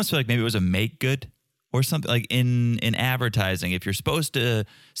 I almost feel like maybe it was a make good or something, like in advertising. If you're supposed to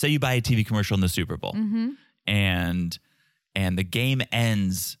say you buy a TV commercial in the Super Bowl and the game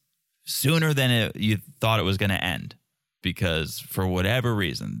ends sooner than you thought it was going to end because for whatever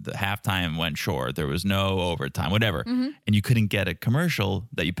reason the halftime went short, there was no overtime, whatever, and you couldn't get a commercial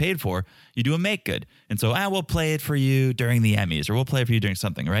that you paid for, you do a make good. And so we'll play it for you during the Emmys or we'll play it for you during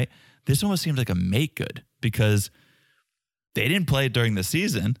something, right? This almost seems like a make good because they didn't play it during the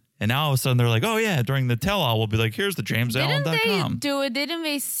season. And now all of a sudden they're like, oh yeah, during the tell-all, we'll be like, here's the Didn't they JamesAllen.com. do it? Didn't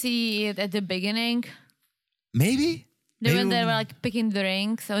we see it at the beginning? Maybe. When they Maybe- were like picking the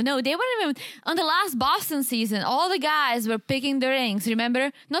rings. So no, they weren't even on the last Boston season. All the guys were picking the rings.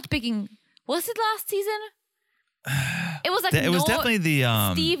 Remember? Not picking. Was it last season? It was like it was definitely the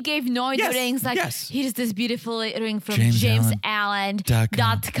Steve gave Noy yes, the rings. Like, yes. here's this beautiful ring from JamesAllen.com.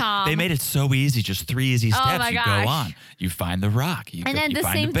 JamesAllen.com. They made it so easy, just 3 easy steps. Oh my You gosh. go on, you find the rock, you And go, then you the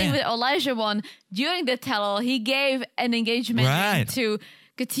find same the thing band. with Elijah one. During the tell-all, he gave an engagement ring Right. to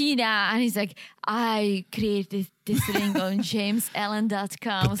Katina, and he's like, I created this ring on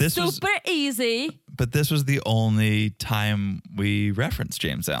JamesAllen.com. But this was- Super easy. But this was the only time we referenced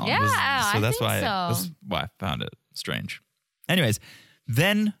James Allen. Yeah, so I that's think why so. that's why I found it strange. Anyways,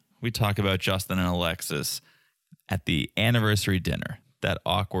 then we talk about Justin and Alexis at the anniversary dinner, that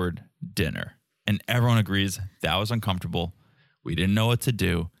awkward dinner. And everyone agrees that was uncomfortable. We didn't know what to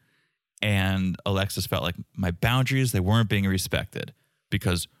do. And Alexis felt like my boundaries, they weren't being respected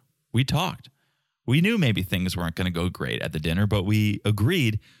because we talked. We knew maybe things weren't going to go great at the dinner, but we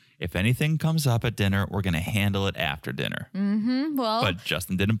agreed if anything comes up at dinner, we're going to handle it after dinner. Well, But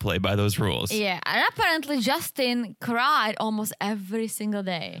Justin didn't play by those rules. yeah. And apparently, Justin cried almost every single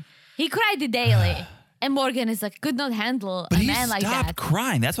day. He cried daily. And Morgan is like, could not handle But a he man like stopped that.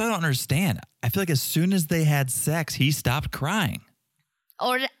 crying. That's what I don't understand. I feel like as soon as they had sex, he stopped crying.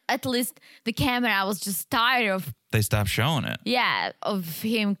 Or at least the camera was just tired of, They stopped showing it. of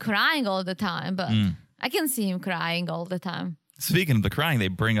him crying all the time. But Mm. I can see him crying all the time. Speaking of the crying, they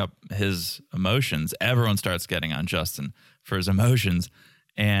bring up his emotions. Everyone starts getting on Justin for his emotions.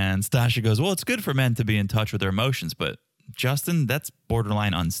 And Stasha goes, well, it's good for men to be in touch with their emotions. But Justin, that's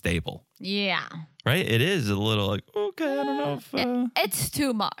borderline unstable, Yeah. right? It is a little like, okay, I don't know if It's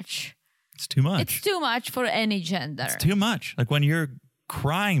too much. it's too much. It's too much for any gender. It's too much. Like when you're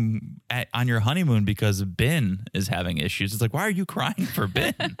crying on your honeymoon because Ben is having issues, it's like, why are you crying for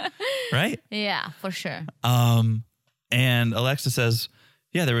Ben? Right? Yeah, for sure. And Alexa says,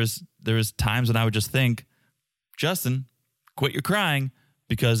 yeah, there was times when I would just think, Justin, quit your crying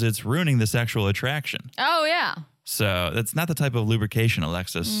because it's ruining the sexual attraction. Oh, yeah. So that's not the type of lubrication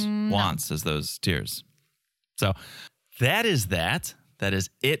Alexis wants, as those tears. So that is that. That is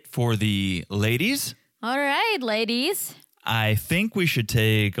it for the ladies. All right, ladies. I think we should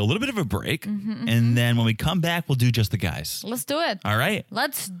take a little bit of a break. And then when we come back, we'll do just the guys. Let's do it. All right?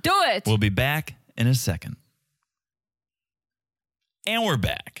 Let's do it. We'll be back in a second. And we're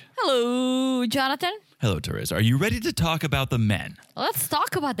back. Hello, Jonathan. Hello, Teresa. Are you ready to talk about the men? Let's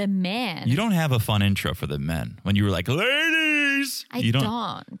talk about the man. You don't have a fun intro for the men. When you were like, ladies. I you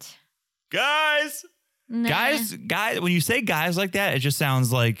don't. Guys. Nah. Guys, when you say guys like that, it just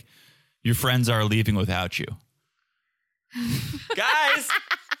sounds like your friends are leaving without you. guys,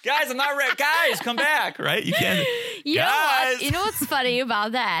 I'm not ready. Guys, come back, right? You can't. You know guys. what? You know what's funny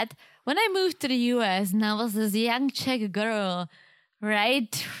about that? When I moved to the US and I was this young Czech girl,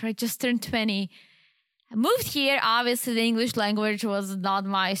 right? I just turned 20. I moved here. Obviously, the English language was not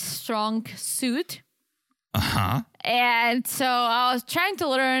my strong suit. Uh-huh. And so I was trying to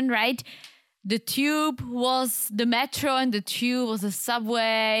learn, right? The tube was the metro and the tube was the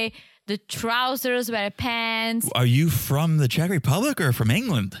subway. the trousers, wear pants. Are you from the Czech Republic or from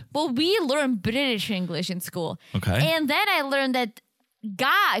England? Well, we learned British English in school. Okay. And then I learned that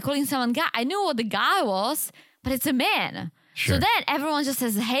guy, calling someone guy, I knew what the guy was, but it's a man. Sure. So then everyone just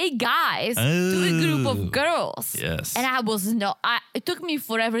says, hey guys, to a group of girls. Yes. And it took me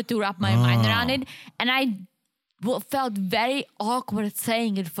forever to wrap my mind around it. And I felt very awkward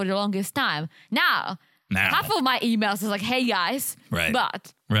saying it for the longest time. Now, half of my emails is like, hey guys. Right.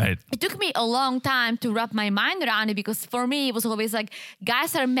 But Right. it took me a long time to wrap my mind around it because for me, it was always like,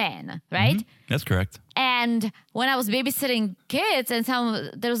 guys are men, right? Mm-hmm. That's correct. And when I was babysitting kids and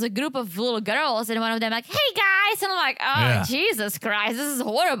there was a group of little girls and one of them like, hey guys. And I'm like, oh, Jesus Christ, this is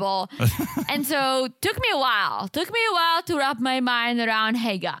horrible. And so took me a while to wrap my mind around,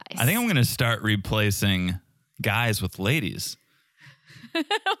 hey guys. I think I'm going to start replacing guys with ladies.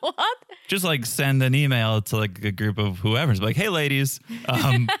 What? Just like send an email to like a group of whoever's like, hey ladies,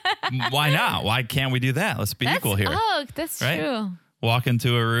 why not? Why can't we do that? Let's be equal here. Oh, that's right? true. Walk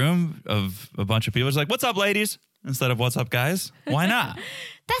into a room of a bunch of people. It's like, what's up, ladies? Instead of what's up, guys? Why not?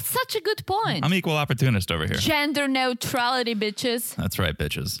 That's such a good point. I'm equal opportunist over here. Gender neutrality, bitches. That's right,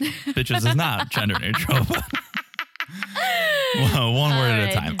 bitches. Bitches is not gender neutral. Well, one word at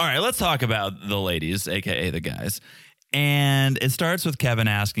a time. All right, let's talk about the ladies, aka the guys. And it starts with Kevin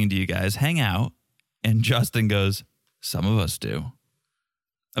asking, do you guys hang out? And Justin goes, some of us do.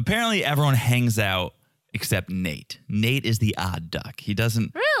 Apparently everyone hangs out except Nate. Nate is the odd duck. He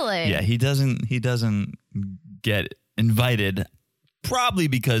doesn't. Really? Yeah, he doesn't get invited, probably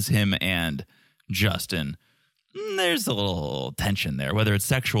because him and Justin, there's a little tension there, whether it's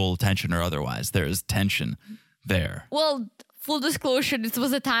sexual tension or otherwise. There's tension there. Well, full disclosure, this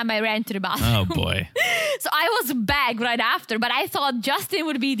was the time I ran to the bathroom. Oh, boy. So I was back right after, but I thought Justin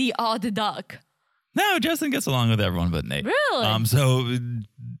would be the odd duck. No, Justin gets along with everyone but Nate. Really? So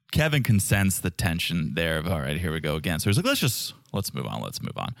Kevin can sense the tension there of, all right, here we go again. So he's like, let's move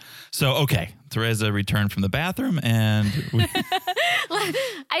on. So, okay, Teresa returned from the bathroom and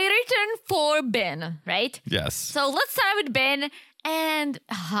I returned for Ben, right? yes. So let's start with Ben and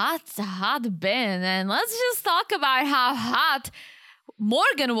hot Ben. And let's just talk about how hot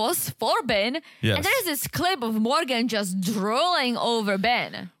Morgan was for Ben. Yes. And there's this clip of Morgan just drooling over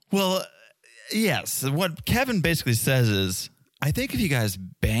Ben. Well, yes. What Kevin basically says is, I think if you guys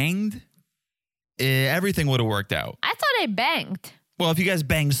banged, everything would have worked out. I thought I banged. Well, if you guys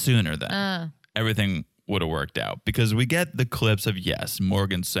banged sooner, then everything would have worked out. Because we get the clips of, yes,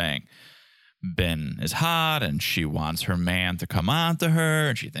 Morgan saying Ben is hot and she wants her man to come on to her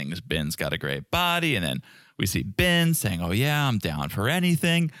and she thinks Ben's got a great body. And then we see Ben saying, oh, yeah, I'm down for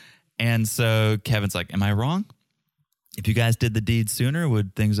anything. And so Kevin's like, am I wrong? If you guys did the deed sooner,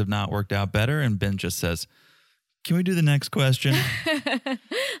 would things have not worked out better? And Ben just says, can we do the next question?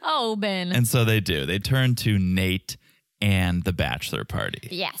 Oh, Ben. And so they do. They turn to Nate and the bachelor party.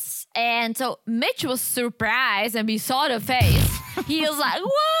 Yes. And so Mitch was surprised and we saw the face. He was like,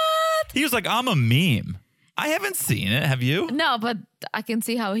 what? He was like, I'm a meme. I haven't seen it. Have you? No, but I can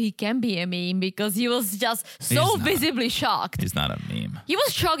see how he can be a meme because he was just so He's not. visibly shocked. He's not a meme. He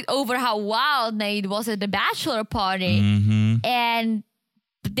was shocked over how wild Nate was at the bachelor party. Mm-hmm. And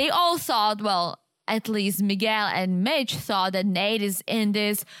they all thought, well, at least Miguel and Mitch thought that Nate is in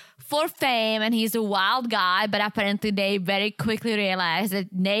this for fame and he's a wild guy. But apparently they very quickly realized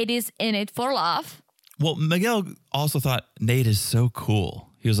that Nate is in it for love. Well, Miguel also thought Nate is so cool.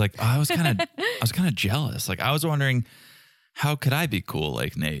 He was like, oh, I was kind of jealous. Like, I was wondering, how could I be cool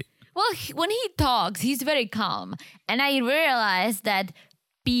like Nate? Well, when he talks, he's very calm. And I realized that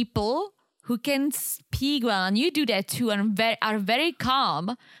people who can speak well, and you do that too, and are very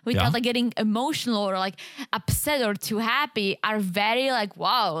calm without like getting emotional or like upset or too happy, are very like,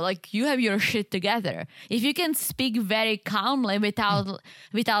 wow, like you have your shit together. If you can speak very calmly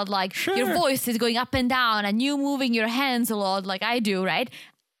without like your voice is going up and down and you moving your hands a lot like I do, right?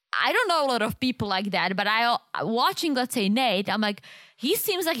 I don't know a lot of people like that, but watching, let's say, Nate, I'm like, he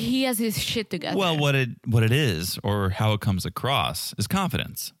seems like he has his shit together. Well, what it is, or how it comes across, is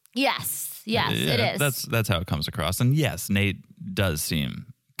confidence. Yes, it is. That's how it comes across. And yes, Nate does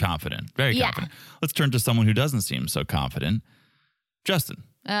seem confident, very confident. Let's turn to someone who doesn't seem so confident, Justin.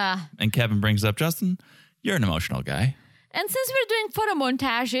 And Kevin brings up, Justin, you're an emotional guy. And since we're doing photo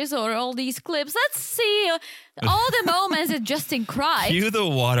montages or all these clips, let's see all the moments that Justin cried. Cue the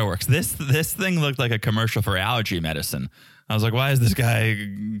waterworks. This thing looked like a commercial for allergy medicine. I was like, why is this guy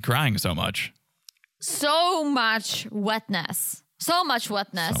crying so much? So much wetness. So much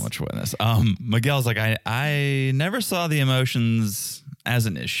wetness. Miguel's like, I never saw the emotions as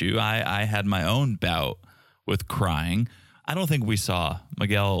an issue. I had my own bout with crying. I don't think we saw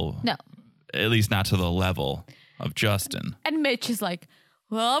Miguel, No. at least not to the level of Justin. And Mitch is like,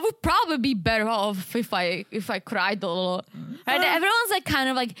 well, I would probably be better off if I cried a little. Right? Everyone's like kind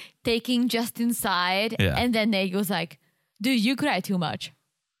of like taking Justin's side. Yeah. And then Nate goes like, dude, you cry too much.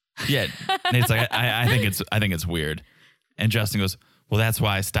 Yeah, Nate's like, I think it's weird, and Justin goes, well, that's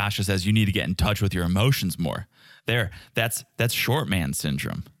why Stasha says you need to get in touch with your emotions more. That's short man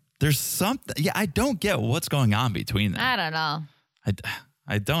syndrome. There's something. Yeah, I don't get what's going on between them. I don't know.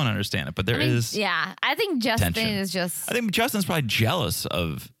 I don't understand it, but there is. Yeah, I think Justin tension. is just. I think Justin's probably jealous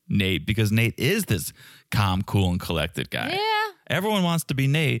of Nate because Nate is this calm, cool, and collected guy. Yeah. Everyone wants to be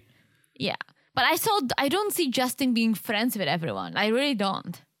Nate. Yeah. But I don't see Justin being friends with everyone. I really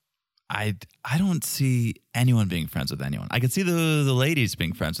don't. I don't see anyone being friends with anyone. I could see the ladies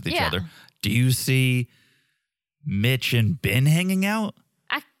being friends with each Yeah. other. Do you see Mitch and Ben hanging out?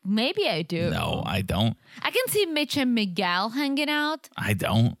 Maybe I do. No, I don't. I can see Mitch and Miguel hanging out. I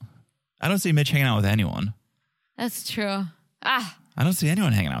don't see Mitch hanging out with anyone. That's true. Ah, I don't see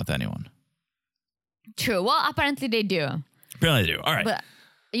anyone hanging out with anyone. true. Well, apparently they do. Apparently they do. All right. But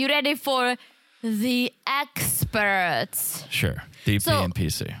you ready for the experts? Sure. DP So- and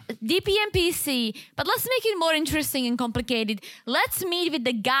PC. DP and PC, but let's make it more interesting and complicated. Let's meet with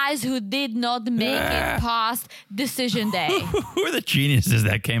the guys who did not make it past decision day. Who are the geniuses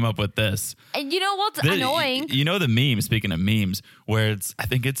that came up with this? And you know what's annoying? You know the meme, speaking of memes, where I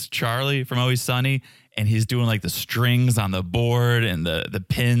think it's Charlie from Always Sunny, and he's doing like the strings on the board and the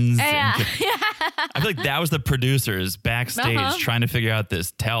pins. Yeah. I feel like that was the producers backstage Uh-huh. trying to figure out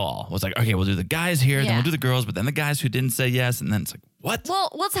this tell-all. Was like, okay, we'll do the guys here, then Yeah. we'll do the girls, but then the guys who didn't say yes, and then it's like, what? Well,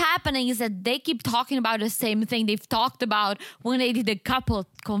 what's happening is that they keep talking about the same thing they've talked about when they did the couple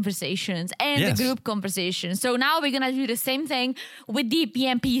conversations and Yes. the group conversations. So now we're going to do the same thing with DP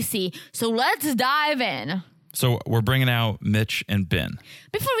and PC. So let's dive in. So we're bringing out Mitch and Ben.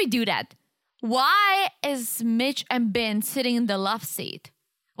 Before we do that, why is Mitch and Ben sitting in the love seat?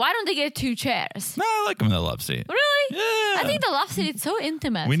 Why don't they get two chairs? No, I like them in the love seat. Really? Yeah. I think the love seat is so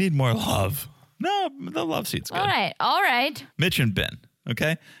intimate. We need more love. No, the love seat's good. All right. Mitch and Ben,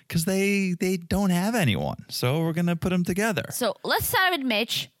 okay? Because they don't have anyone. So we're going to put them together. So let's start with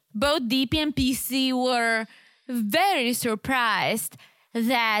Mitch. Both DP and PC were very surprised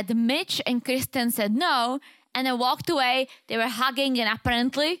that Mitch and Kristen said no and then walked away. They were hugging and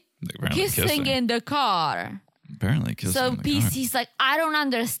apparently kissing in the car. Apparently kissing So in the car. PC's like, I don't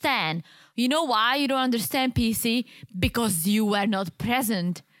understand. You know why you don't understand, PC? Because you were not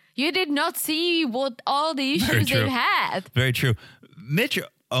present. You did not see what all the Very issues true. they've had. Very true. Mitch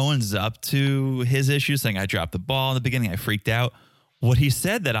owns up to his issues, saying, I dropped the ball in the beginning. I freaked out. What he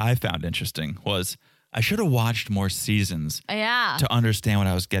said that I found interesting was, I should have watched more seasons Yeah. to understand what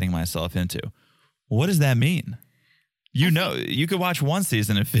I was getting myself into. What does that mean? You could watch one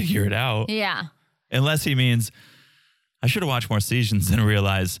season and figure it out. Yeah. Unless he means, I should have watched more seasons and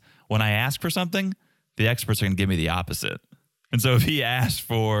realize when I ask for something, the experts are going to give me the opposite. And so if he asked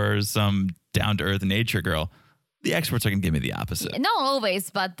for some down-to-earth nature girl, the experts are going to give me the opposite. Not always,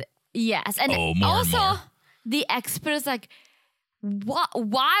 but yes. And Oh, more and also, more. the experts, like,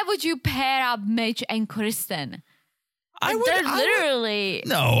 why would you pair up Mitch and Kristen? I They're would literally...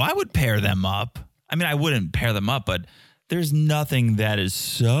 No, I would pair them up. I mean, I wouldn't pair them up, but there's nothing that is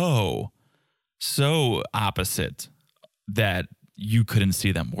so opposite that you couldn't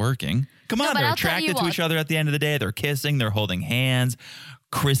see them working. Come on, but they're I'll tell you attracted to what. each other at the end of the day. They're kissing, they're holding hands.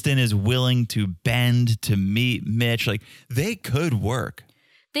 Kristen is willing to bend to meet Mitch. Like, they could work.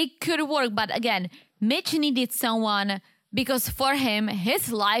 They could work, but again, Mitch needed someone because for him,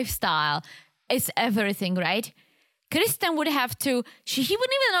 his lifestyle is everything, right? Kristen would have to, he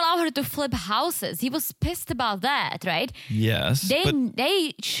wouldn't even allow her to flip houses. He was pissed about that, right? Yes. but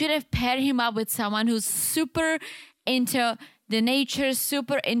They should have paired him up with someone who's super into the nature,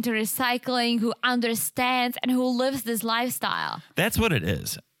 super into recycling, who understands and who lives this lifestyle. that's what it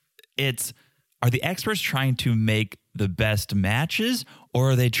is. Are the experts trying to make the best matches,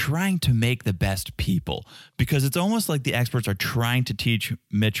 or are they trying to make the best people? Because it's almost like the experts are trying to teach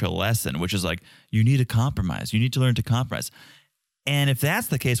Mitch a lesson, which is like, you need to compromise. You need to learn to compromise. And if that's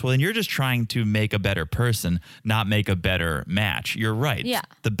the case, well, then you're just trying to make a better person, not make a better match. You're right. Yeah.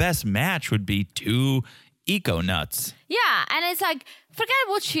 The best match would be two eco nuts. Yeah, and it's like, forget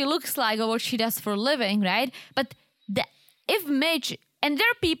what she looks like or what she does for a living, right? But if Mitch, and there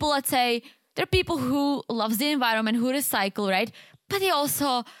are people, let's say, there are people who loves the environment, who recycle, right? But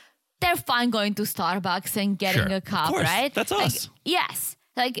they're fine going to Starbucks and getting Sure. a cup, Of course. right? That's Like, us. yes.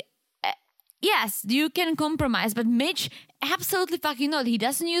 Yes, you can compromise, but Mitch Absolutely fucking not. He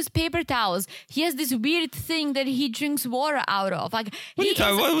doesn't use paper towels. He has this weird thing that he drinks water out of. Like, What are you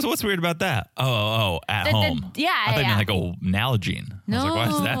talking? What's weird about that? Oh, at home. yeah, I thought you yeah. meant like a Nalgene. I was like, why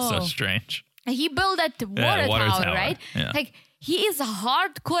is that so No. strange? He built that water tower, right? Yeah. Like, he is a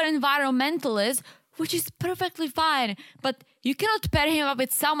hardcore environmentalist, which is perfectly fine. But you cannot pair him up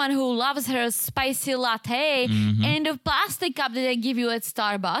with someone who loves her spicy latte and the plastic cup that they give you at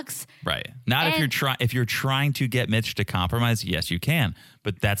Starbucks. Right. Not if you're trying to get Mitch to compromise, yes, you can.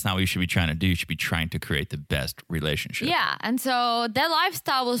 But that's not what you should be trying to do. You should be trying to create the best relationship. Yeah, and so that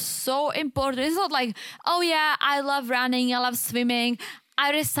lifestyle was so important. It's not like, oh yeah, I love running, I love swimming,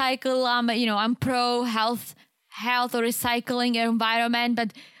 I recycle. I'm pro health or recycling environment,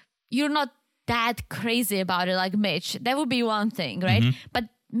 but you're not that crazy about it like Mitch. That would be one thing, right? But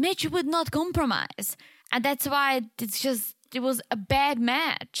Mitch would not compromise, and that's why it was a bad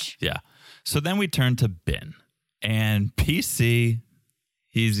match. Yeah. So then we turn to Ben, and PC.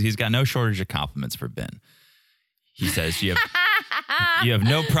 He's got no shortage of compliments for Ben. He says you have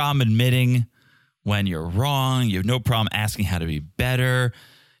no problem admitting when you're wrong. You have no problem asking how to be better.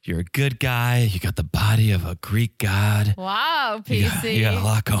 You're a good guy. You got the body of a Greek god. Wow, PC. You got a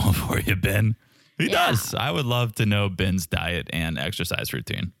lot going for you, Ben. He Yeah. does. I would love to know Ben's diet and exercise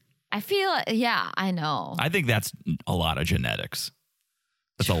routine. I feel, yeah, I know. I think that's a lot of genetics.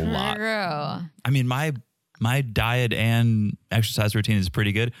 That's a lot. True. I mean, my diet and exercise routine is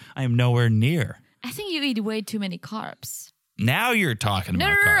pretty good. I am nowhere near. I think you eat way too many carbs. Now you're talking No,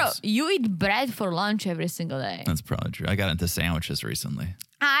 about no, no. carbs. You eat bread for lunch every single day. That's probably true. I got into sandwiches recently,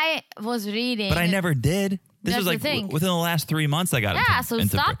 I was reading. but I never did. This That's was the like thing. within the last 3 months I got into. Yeah, so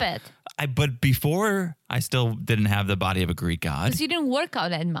stop bread. it. But before, I still didn't have the body of a Greek god. Because you didn't work out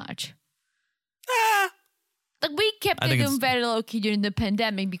that much. Like, we kept I think it it's- very low key during the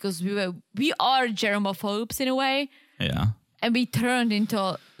pandemic because we are germophobes in a way, Yeah. and we turned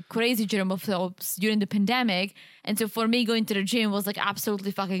into crazy germophobes during the pandemic. And so for me, going to the gym was like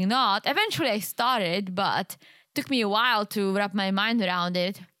absolutely fucking not. Eventually, I started, but it took me a while to wrap my mind around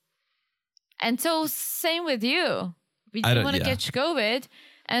it. And so same with you. We I didn't don't- want to yeah. catch COVID,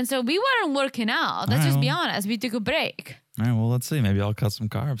 and so we weren't working out. Let's All just right, be well. honest. We took a break. All right. Well, let's see. Maybe I'll cut some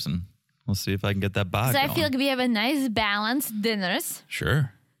carbs and we'll see if I can get that bod So I going. feel like we have a nice balanced dinners,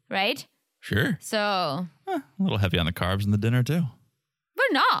 Sure. right? Sure. So A little heavy on the carbs in the dinner too.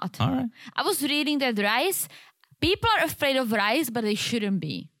 we're not. All right. I was reading that rice, people are afraid of rice, but they shouldn't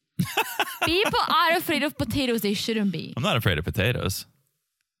be. People are afraid of potatoes, they shouldn't be. I'm not afraid of potatoes.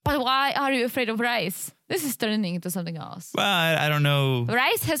 But why are you afraid of rice? This is turning into something else. Well, I don't know.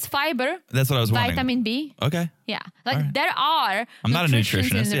 Rice has fiber, That's what I was wondering. vitamin B. Okay. Yeah. Like All right. there are. I'm not a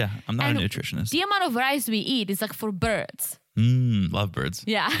nutritions in nutritionist. there. Yeah, I'm not a And nutritionist. The amount of rice we eat is like for birds. Lovebirds.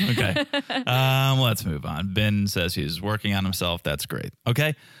 Yeah. Okay. Let's move on. Ben says he's working on himself. That's great.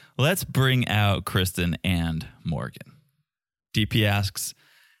 Okay. Let's bring out Kristen and Morgan. DP asks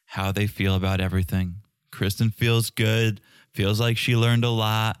how they feel about everything. Kristen feels good, feels like she learned a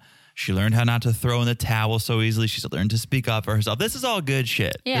lot. She learned how not to throw in the towel so easily. She's learned to speak up for herself. This is all good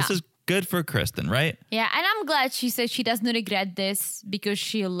shit. Yeah. This is good for Kristen, right? Yeah. And I'm glad she said she doesn't regret this because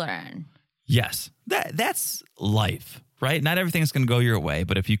she learned. Yes. That's life, right? Not everything's going to go your way,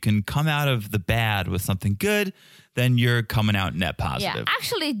 but if you can come out of the bad with something good, then you're coming out net positive. Yeah,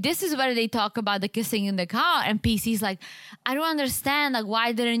 actually, this is where they talk about the kissing in the car, and PC's like, I don't understand, like,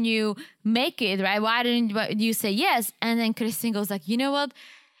 why didn't you make it, right? Why didn't you say yes? And then Kristen goes like, you know what?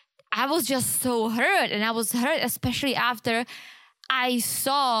 I was just so hurt, and I was hurt, especially after I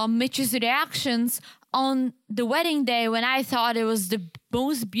saw Mitch's reactions on the wedding day when I thought it was the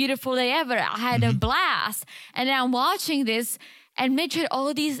most beautiful day ever. I had a blast, and then I'm watching this, and Mitch had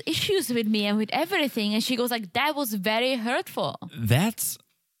all these issues with me and with everything. And she goes like, that was very hurtful. That's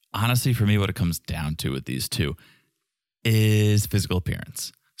honestly for me what it comes down to with these two is physical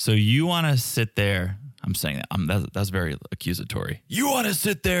appearance. So you want to sit there. I'm saying that. That's very accusatory. You want to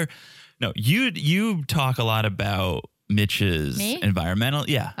sit there. No, you talk a lot about Mitch's Me? environmental.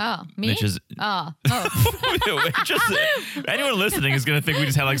 Yeah. Oh, me? Mitch's. Oh. Anyone listening is going to think we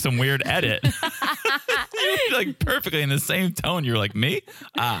just had like some weird edit. You're like perfectly in the same tone. You're like, me?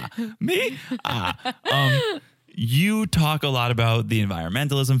 Me? You talk a lot about the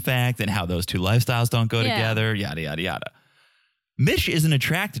environmentalism fact and how those two lifestyles don't go Yeah. together, yada, yada, yada. Mitch isn't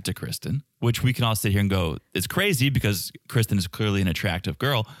attracted to Kristen, which we can all sit here and go, it's crazy because Kristen is clearly an attractive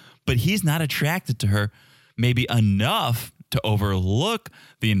girl, but he's not attracted to her maybe enough to overlook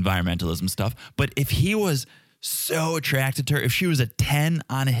the environmentalism stuff. But if he was so attracted to her, if she was a 10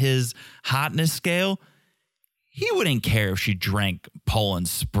 on his hotness scale, he wouldn't care if she drank Poland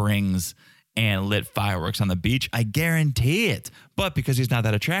Springs and lit fireworks on the beach, I guarantee it. But because he's not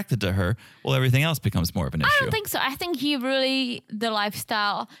that attracted to her, well, everything else becomes more of an issue. I don't think so. I think the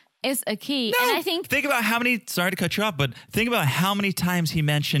lifestyle is a key. No, And I think think about how many, sorry to cut you off, but think about how many times he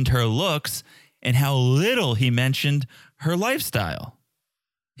mentioned her looks and how little he mentioned her lifestyle.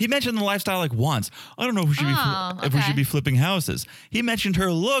 He mentioned the lifestyle like once. I don't know if we should be flipping houses. He mentioned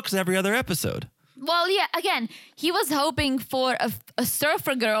her looks every other episode. well, yeah, again, he was hoping for a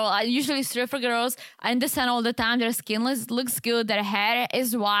surfer girl. Usually surfer girls in the sun all the time. Their skin looks good. Their hair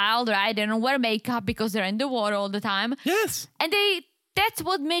is wild, right? They don't wear makeup because they're in the water all the time. Yes. And that's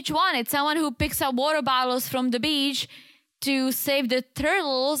what Mitch wanted. Someone who picks up water bottles from the beach to save the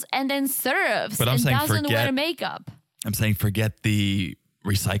turtles and then surfs But I'm and saying doesn't wear makeup. I'm saying forget the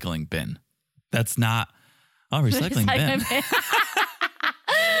recycling bin. That's not recycling bin.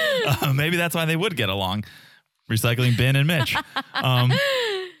 Maybe that's why they would get along. Recycling bin and Mitch.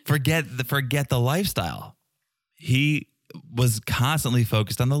 Forget the lifestyle. He was constantly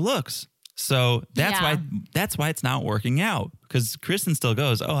focused on the looks. So that's why it's not working out. Because Kristen still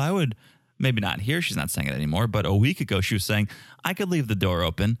goes, oh, I would maybe not here. She's not saying it anymore. But a week ago, she was saying, I could leave the door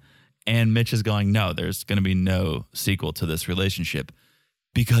open. And Mitch is going, no, there's going to be no sequel to this relationship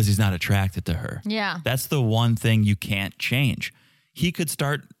because he's not attracted to her. Yeah. That's the one thing you can't change. He could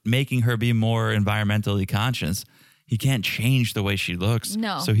start making her be more environmentally conscious. He can't change the way she looks.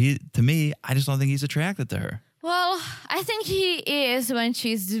 No. So to me, I just don't think he's attracted to her. Well, I think he is when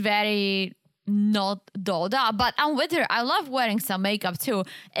she's very not dolled up, but I'm with her. I love wearing some makeup too.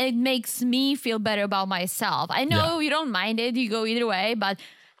 It makes me feel better about myself. I know you don't mind it. You go either way, but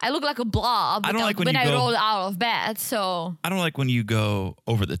I look like a blob I don't like when I roll out of bed. So I don't like when you go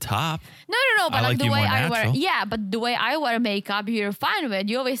over the top. No, but I like the you way more I wear, natural. but the way I wear makeup, you're fine with.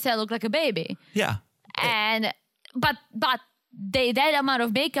 You always say I look like a baby, Yeah. and but that amount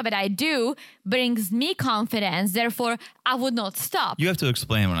of makeup that I do brings me confidence. Therefore, I would not stop. You have to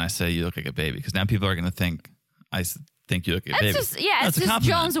explain when I say you look like a baby because now people are going to think think you look like a baby. It's That's a just compliment.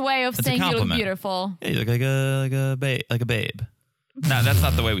 John's way of That's a saying you look compliment. beautiful. Yeah, you look like a babe. Now, that's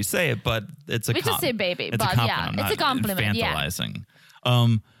not the way we say it, but it's a We just say baby, it's but a compliment. yeah, I'm it's not a compliment, yeah.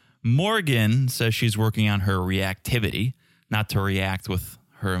 Infantilizing. Morgan says she's working on her reactivity, not to react with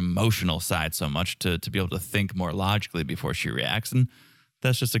her emotional side so much, to be able to think more logically before she reacts, and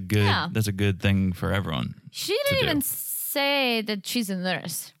that's just a good thing for everyone. She didn't even say that she's a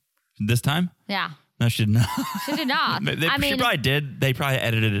nurse. This time? Yeah. No, she did not. She did not. She probably did. They probably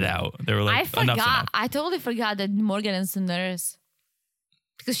edited it out. They were like, I enough's forgot. enough. I totally forgot that Morgan is a nurse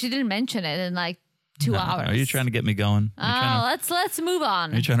because she didn't mention it in like 2 hours. Are you trying to get me going? Let's move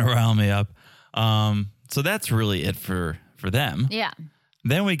on. You're trying to rile me up. So that's really it for them. Yeah.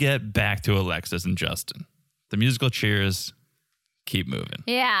 Then we get back to Alexis and Justin. The musical chairs keep moving.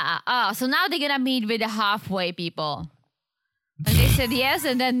 Yeah. Oh, so now they're gonna meet with the halfway people. And they said yes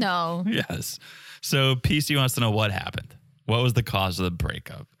and then no. Yes. So PC wants to know what happened. What was the cause of the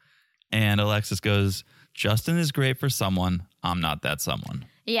breakup? And Alexis goes, Justin is great for someone. I'm not that someone.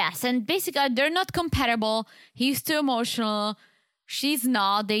 Yes, and basically they're not compatible. He's too emotional. She's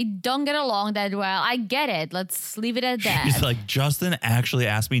not. They don't get along that well. I get it. Let's leave it at that. She's like, Justin actually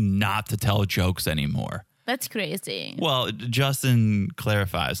asked me not to tell jokes anymore. That's crazy. Well, Justin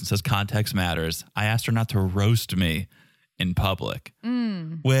clarifies and says context matters. I asked her not to roast me in public,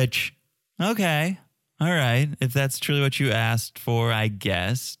 which, okay, all right. If that's truly what you asked for, I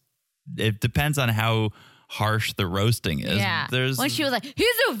guess it depends on how harsh the roasting is. Yeah. When she was like,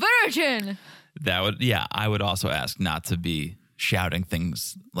 he's a virgin. I would also ask not to be shouting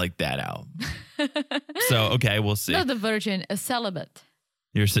things like that out. So, okay, we'll see. Not a virgin, a celibate.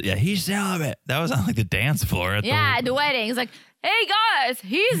 He's celibate. That was on like the dance floor at the wedding. It's like, hey guys,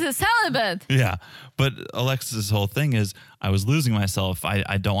 he's a celibate. Yeah. But Alexis' whole thing is, I was losing myself.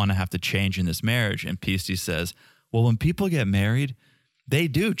 I don't want to have to change in this marriage. And PC says, well, when people get married, they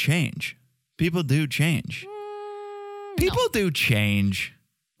do change. People do change. People do change.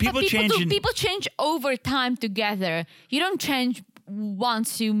 People change over time together. You don't change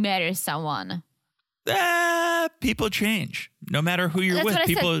once you marry someone. People change. No matter who you're That's with. what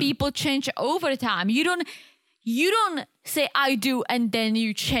I said. People change over time. You don't say I do and then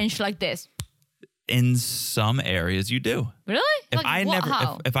you change like this. In some areas you do. Really?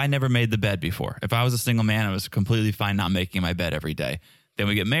 If I never made the bed before, if I was a single man, I was completely fine not making my bed every day. Then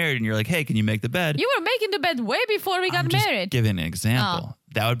we get married and you're like, hey, can you make the bed? You were making the bed way before we got just married. Giving an example.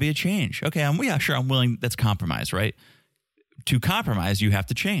 That would be a change. Okay, I'm willing. That's compromise, right? To compromise, you have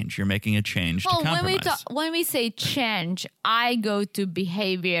to change. You're making a change to compromise. When we say change, I go to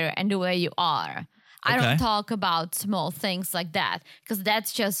behavior and the way you are. I Okay. don't talk about small things like that because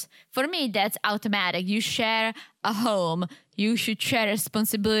that's just, for me, that's automatic. You share a home. You should share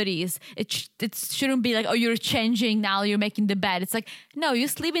responsibilities. It shouldn't be like, oh, you're changing now, you're making the bed. It's like, no, you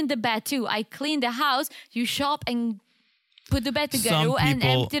sleep in the bed too. I clean the house, you shop and put the bed together and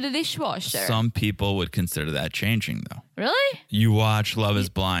empty the dishwasher. Some people would consider that changing, though. Really? You watch Love is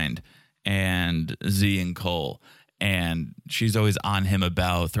Blind and Z and Cole, and she's always on him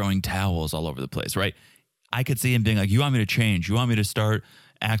about throwing towels all over the place, right? I could see him being like, you want me to change? You want me to start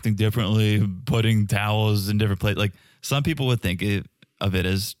acting differently, putting towels in different places? Like, some people would think of it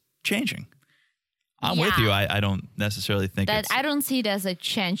as changing. I'm with Yeah. you. I don't necessarily think That it's... I don't see it as a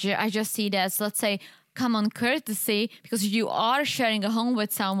change. I just see it as, let's say, common courtesy because you are sharing a home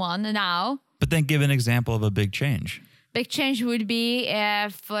with someone now. But then give an example of a big change. Big change would be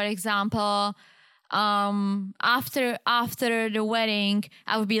if, for example, after the wedding,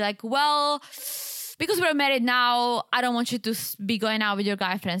 I would be like, well, because we're married now, I don't want you to be going out with your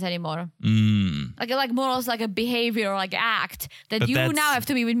guy friends anymore. Like more as like a behavior or like act that But you that's- now have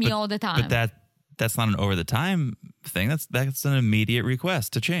to be with me all the time. But that's not an over the time thing. That's an immediate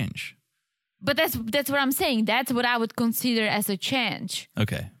request to change. But that's what I'm saying. That's what I would consider as a change.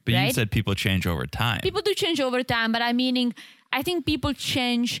 Okay. But you Right? said people change over time. People do change over time, but I think people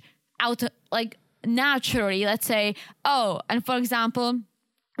change out like naturally. Let's say, and for example,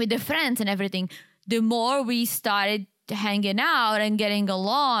 with the friends and everything, the more we started hanging out and getting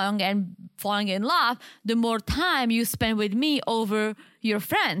along and falling in love, the more time you spend with me over your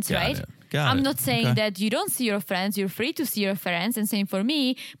friends, Got right? it. Got I'm it. not saying Okay. that you don't see your friends. You're free to see your friends, and same for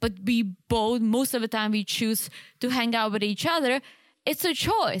me. But we both, most of the time, we choose to hang out with each other. It's a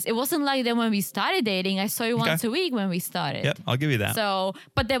choice. It wasn't like that when we started dating. I saw you once a week when we started. Yep, I'll give you that. So,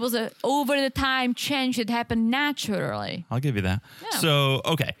 but there was a over the time change that happened naturally. I'll give you that. Yeah. So,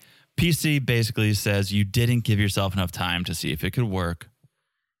 okay. PC basically says you didn't give yourself enough time to see if it could work.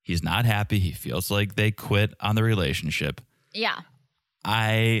 He's not happy. He feels like they quit on the relationship. Yeah.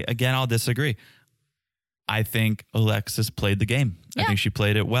 I'll disagree. I think Alexis played the game. I Yeah. think she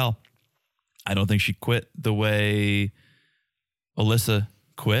played it well. I don't think she quit the way Alyssa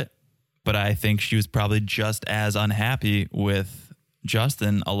quit, but I think she was probably just as unhappy with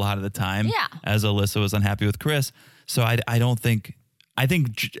Justin a lot of the time Yeah. as Alyssa was unhappy with Chris. So I think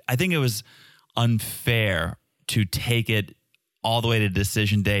it was unfair to take it all the way to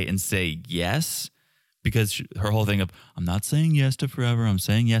decision day and say yes, because her whole thing of, I'm not saying yes to forever, I'm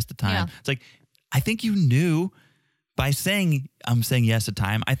saying yes to time. Yeah. It's like, I think you knew by saying I'm saying yes to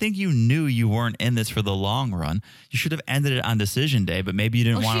time, I think you knew you weren't in this for the long run. You should have ended it on decision day, but maybe you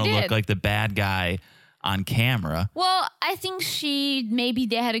didn't Well, want she to look did. like the bad guy on camera. Well, I think maybe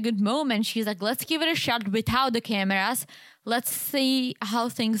they had a good moment. She's like, let's give it a shot without the cameras. Let's see how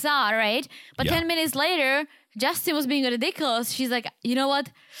things are, right? But Yeah. 10 minutes later, Justin was being ridiculous. She's like, you know what?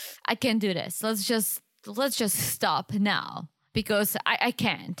 I can't do this. Let's just stop now because I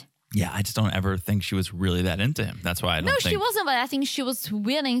can't. Yeah, I just don't ever think she was really that into him. That's why I don't No, think. she wasn't, but I think she was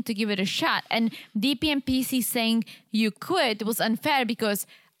willing to give it a shot. And DP and PC saying you quit was unfair because,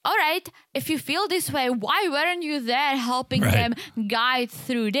 all right, if you feel this way, why weren't you there helping Right. them guide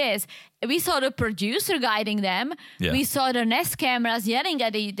through this? We saw the producer guiding them. Yeah. We saw the Nest cameras yelling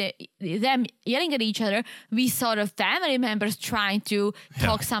at them yelling at each other. We saw the family members trying to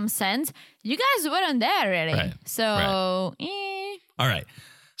talk some sense. You guys weren't there really. Right. So, All right.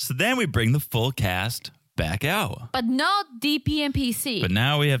 So then we bring the full cast back out. but not DP and PC. But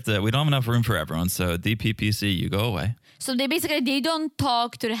now we don't have enough room for everyone. So DPPC, you go away. So they don't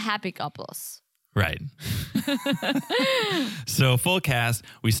talk to the happy couples. Right. So full cast,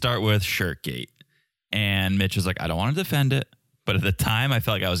 we start with Shirtgate. And Mitch is like, I don't want to defend it. But at the time, I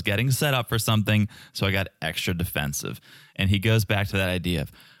felt like I was getting set up for something. So I got extra defensive. And he goes back to that idea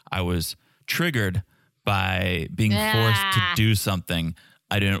of I was triggered by being forced to do something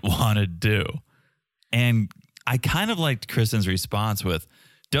I didn't want to do. And I kind of liked Kristen's response with,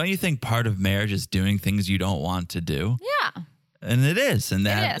 don't you think part of marriage is doing things you don't want to do? Yeah. And it is. And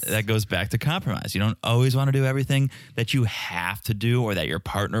that is. that goes back to compromise. You don't always want to do everything that you have to do or that your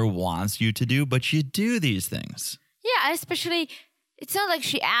partner wants you to do, but you do these things. Yeah, especially, it's not like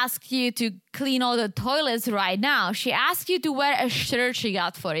she asked you to clean all the toilets right now. She asked you to wear a shirt she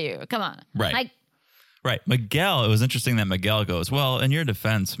got for you. Come on. Right. Like, Right. Miguel, it was interesting that Miguel goes, well, in your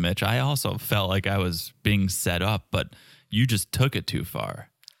defense, Mitch, I also felt like I was being set up, but you just took it too far.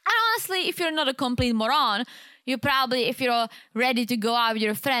 and honestly, if you're not a complete moron, you probably, if you're ready to go out with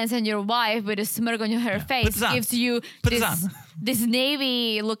your friends and your wife with a smirk on her face, this on. gives you Put this on. this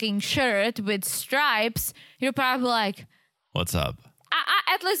navy looking shirt with stripes, you're probably like, What's up?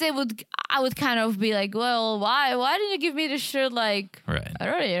 at least I would kind of be like, well, why didn't you give me the shirt like Right.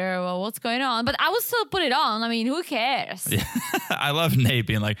 earlier? Well, what's going on? But I would still put it on. I mean, who cares? Yeah. I love Nate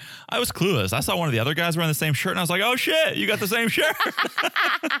being like, I was clueless. I saw one of the other guys wearing the same shirt and I was like, oh shit, you got the same shirt.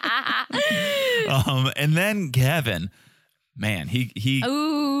 And then Kevin, man, he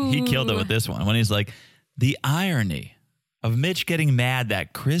killed it with this one when he's like, the irony of Mitch getting mad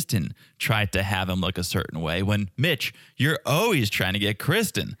that Kristen tried to have him look a certain way when, Mitch, you're always trying to get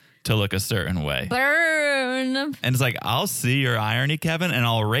Kristen to look a certain way. Burn. And it's like, I'll see your irony, Kevin, and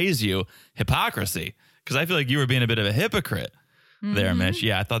I'll raise you hypocrisy. Because I feel like you were being a bit of a hypocrite there, Mitch.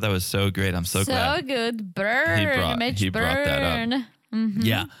 Yeah, I thought that was so great. I'm so glad. So good. Burn. He brought that up.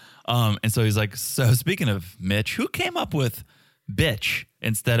 Yeah. And so he's like, so speaking of Mitch, who came up with bitch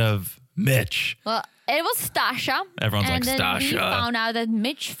instead of Mitch? Well, it was Stasha. Everyone's like, and then Stasha. we found out that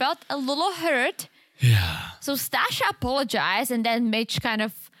Mitch felt a little hurt. Yeah. So Stasha apologized, and then Mitch kind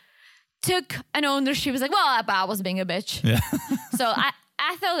of took an ownership. He was like, well, I was being a bitch. Yeah. So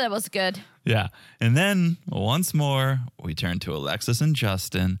I thought that was good. Yeah. And then once more, we turn to Alexis and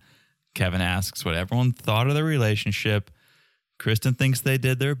Justin. Kevin asks what everyone thought of the relationship. Kristen thinks they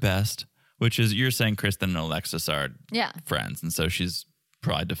did their best, which is, you're saying Kristen and Alexis are friends. And so she's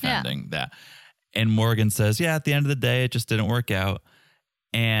probably defending that. And Morgan says, yeah, at the end of the day, it just didn't work out.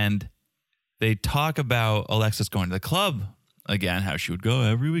 And they talk about Alexis going to the club again, how she would go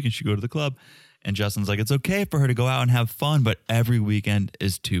every weekend. She'd go to the club. And Justin's like, it's okay for her to go out and have fun, but every weekend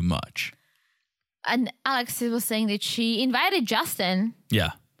is too much. And Alexis was saying that she invited Justin. Yeah.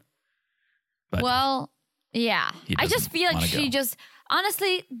 But well, yeah. I just feel like she just,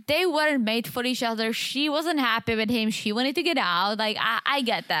 honestly, they weren't made for each other. She wasn't happy with him. She wanted to get out. Like, I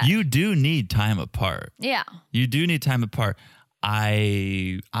get that. You do need time apart. Yeah. You do need time apart.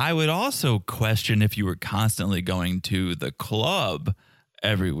 I would also question if you were constantly going to the club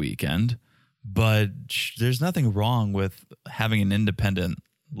every weekend, but there's nothing wrong with having an independent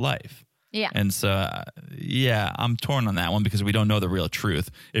life. Yeah. And so, yeah, I'm torn on that one because we don't know the real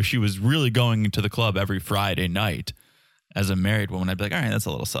truth. If she was really going to the club every Friday night as a married woman, I'd be like, all right, that's a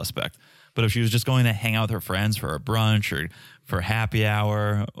little suspect. But if she was just going to hang out with her friends for a brunch or for happy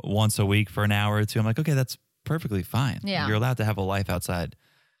hour once a week for an hour or two, I'm like, okay, that's perfectly fine. Yeah. You're allowed to have a life outside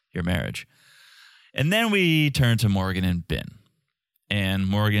your marriage. And then we turn to Morgan and Ben. And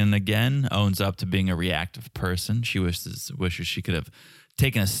Morgan, again, owns up to being a reactive person. She wishes she could have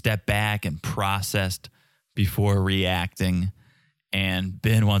taken a step back and processed before reacting. And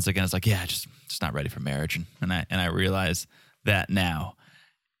Ben, once again, is like, yeah, just not ready for marriage. And I realize that now.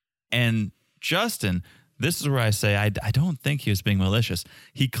 And Justin, this is where I say I don't think he was being malicious.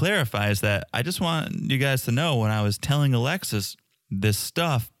 He clarifies that I just want you guys to know when I was telling Alexis this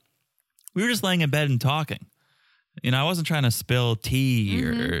stuff, we were just laying in bed and talking. You know, I wasn't trying to spill tea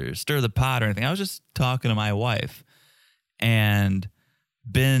or stir the pot or anything. I was just talking to my wife. And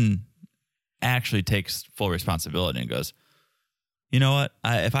Ben actually takes full responsibility and goes, you know what?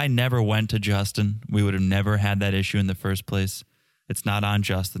 If I never went to Justin, we would have never had that issue in the first place. It's not on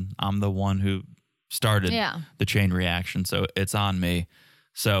Justin. I'm the one who started the chain reaction. So it's on me.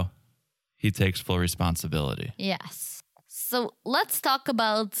 So he takes full responsibility. Yes. So let's talk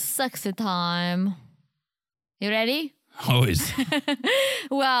about sexy time. You ready? Always.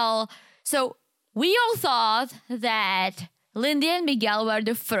 Well, so we all thought that Lindy and Miguel were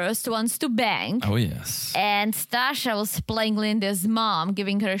the first ones to bang. Oh, yes. And Stasha was playing Lindy's mom,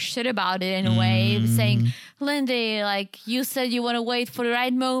 giving her shit about it in a way, saying, Lindy, like, you said you want to wait for the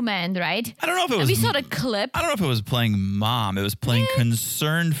right moment, right? I don't know if it was... And we saw the clip. I don't know if it was playing mom. It was playing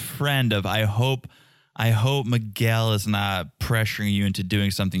concerned friend of, I hope Miguel is not pressuring you into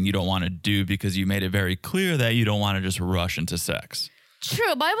doing something you don't want to do because you made it very clear that you don't want to just rush into sex.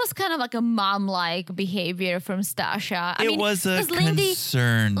 True, but it was kind of like a mom-like behavior from Stasha. I mean, was a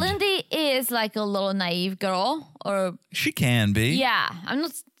concerned... Lindy is like a little naive girl, or... She can be. Yeah, I'm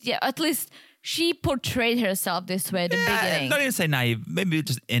not... Yeah, at least she portrayed herself this way at the beginning. Not even say naive, maybe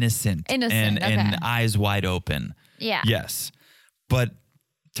just innocent. And eyes wide open. Yeah. Yes. But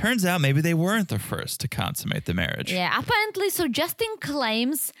turns out maybe they weren't the first to consummate the marriage. Yeah, apparently, so Justin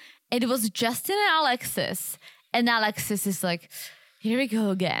claims it was Justin and Alexis. And Alexis is like... Here we go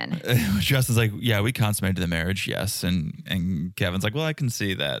again. Justin's like, yeah, we consummated the marriage, yes. And Kevin's like, well, I can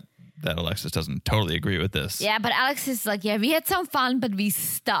see that Alexis doesn't totally agree with this. Yeah, but Alexis is like, yeah, we had some fun, but we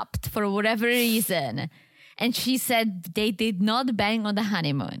stopped for whatever reason. And she said they did not bang on the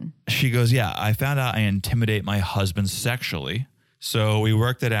honeymoon. She goes, yeah, I found out I intimidate my husband sexually. So we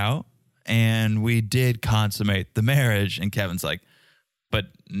worked it out and we did consummate the marriage. And Kevin's like, but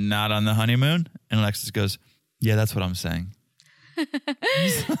not on the honeymoon? And Alexis goes, yeah, that's what I'm saying.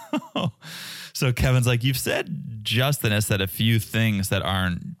 So Kevin's like, you've said Justin has said a few things that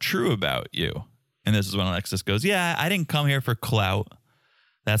aren't true about you. And this is when Alexis goes, yeah, I didn't come here for clout.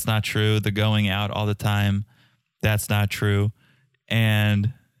 That's not true. The going out all the time. That's not true.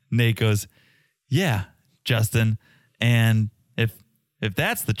 And Nate goes, yeah, Justin. And if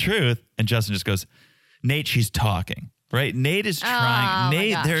that's the truth, and Justin just goes, Nate, she's talking, right? Nate is trying.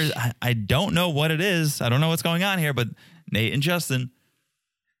 Nate, I don't know what it is. I don't know what's going on here, but Nate and Justin,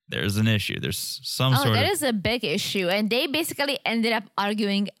 there's an issue. There's some sort of... there is a big issue. And they basically ended up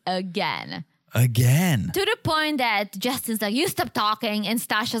arguing again. Again. To the point that Justin's like, you stop talking. And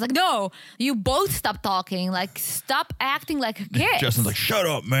Stasha's like, no, you both stop talking. Like, stop acting like kids. Justin's like, shut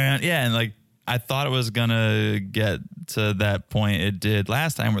up, man. Yeah, and like, I thought it was going to get to that point. It did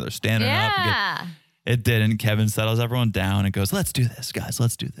last time where they're standing up. Yeah. It didn't. Kevin settles everyone down and goes, let's do this, guys.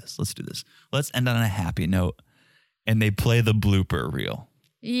 Let's do this. Let's do this. Let's end on a happy note. And they play the blooper reel.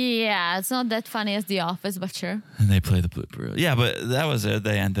 Yeah, it's not that funny as The Office, but sure. And they play the blooper reel. Yeah, but that was it.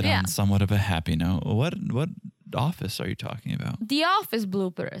 They ended on somewhat of a happy note. What Office are you talking about? The Office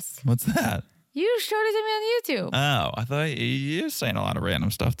bloopers. What's that? You showed it to me on YouTube. Oh, I thought you're saying a lot of random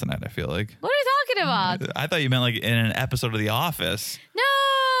stuff tonight, I feel like. What are you talking about? I thought you meant like in an episode of The Office.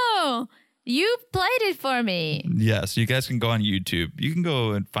 No! You played it for me. Yes, you guys can go on YouTube. You can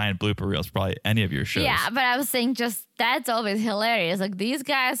go and find blooper reels for probably any of your shows. Yeah, but I was saying just that's always hilarious. Like these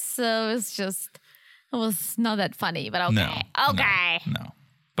guys, it was not that funny, but okay. No.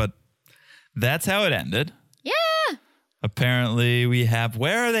 But that's how it ended. Yeah. Apparently we have,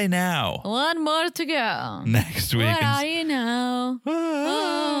 where are they now? One more to go. Next week. Where are you now?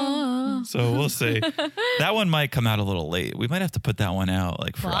 So we'll see. That one might come out a little late. We might have to put that one out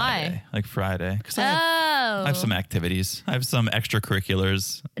like Friday. Why? Like Friday. Because I have some activities. I have some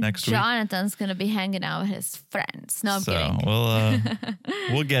extracurriculars next week. Jonathan's going to be hanging out with his friends. No, I'm kidding.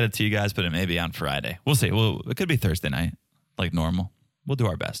 We'll get it to you guys, but it may be on Friday. We'll see. It could be Thursday night, like normal. We'll do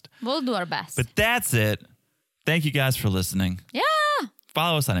our best. We'll do our best. But that's it. Thank you guys for listening. Yeah.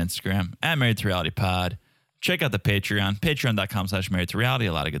 Follow us on Instagram at Married to Reality Pod. Check out the Patreon, patreon.com/Married to Reality.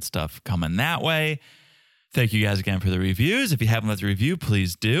 A lot of good stuff coming that way. Thank you guys again for the reviews. If you haven't left a review,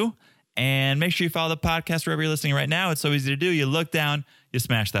 please do. And make sure you follow the podcast wherever you're listening right now. It's so easy to do. You look down, you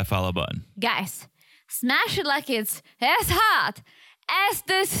smash that follow button. Guys, smash it like it's as hot as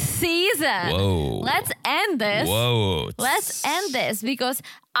this season. Whoa. Let's end this. Whoa. Let's end this because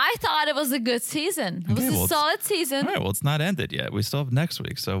I thought it was a good season. It was a solid season. All right, well, it's not ended yet. We still have next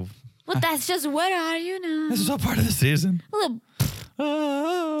week, so... Well, that's just, where are you now? This is all part of the season. Little...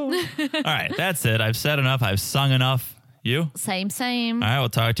 Oh. All right, that's it. I've said enough. I've sung enough. You? Same. All right, we'll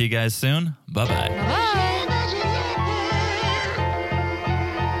talk to you guys soon. Bye-bye. Bye.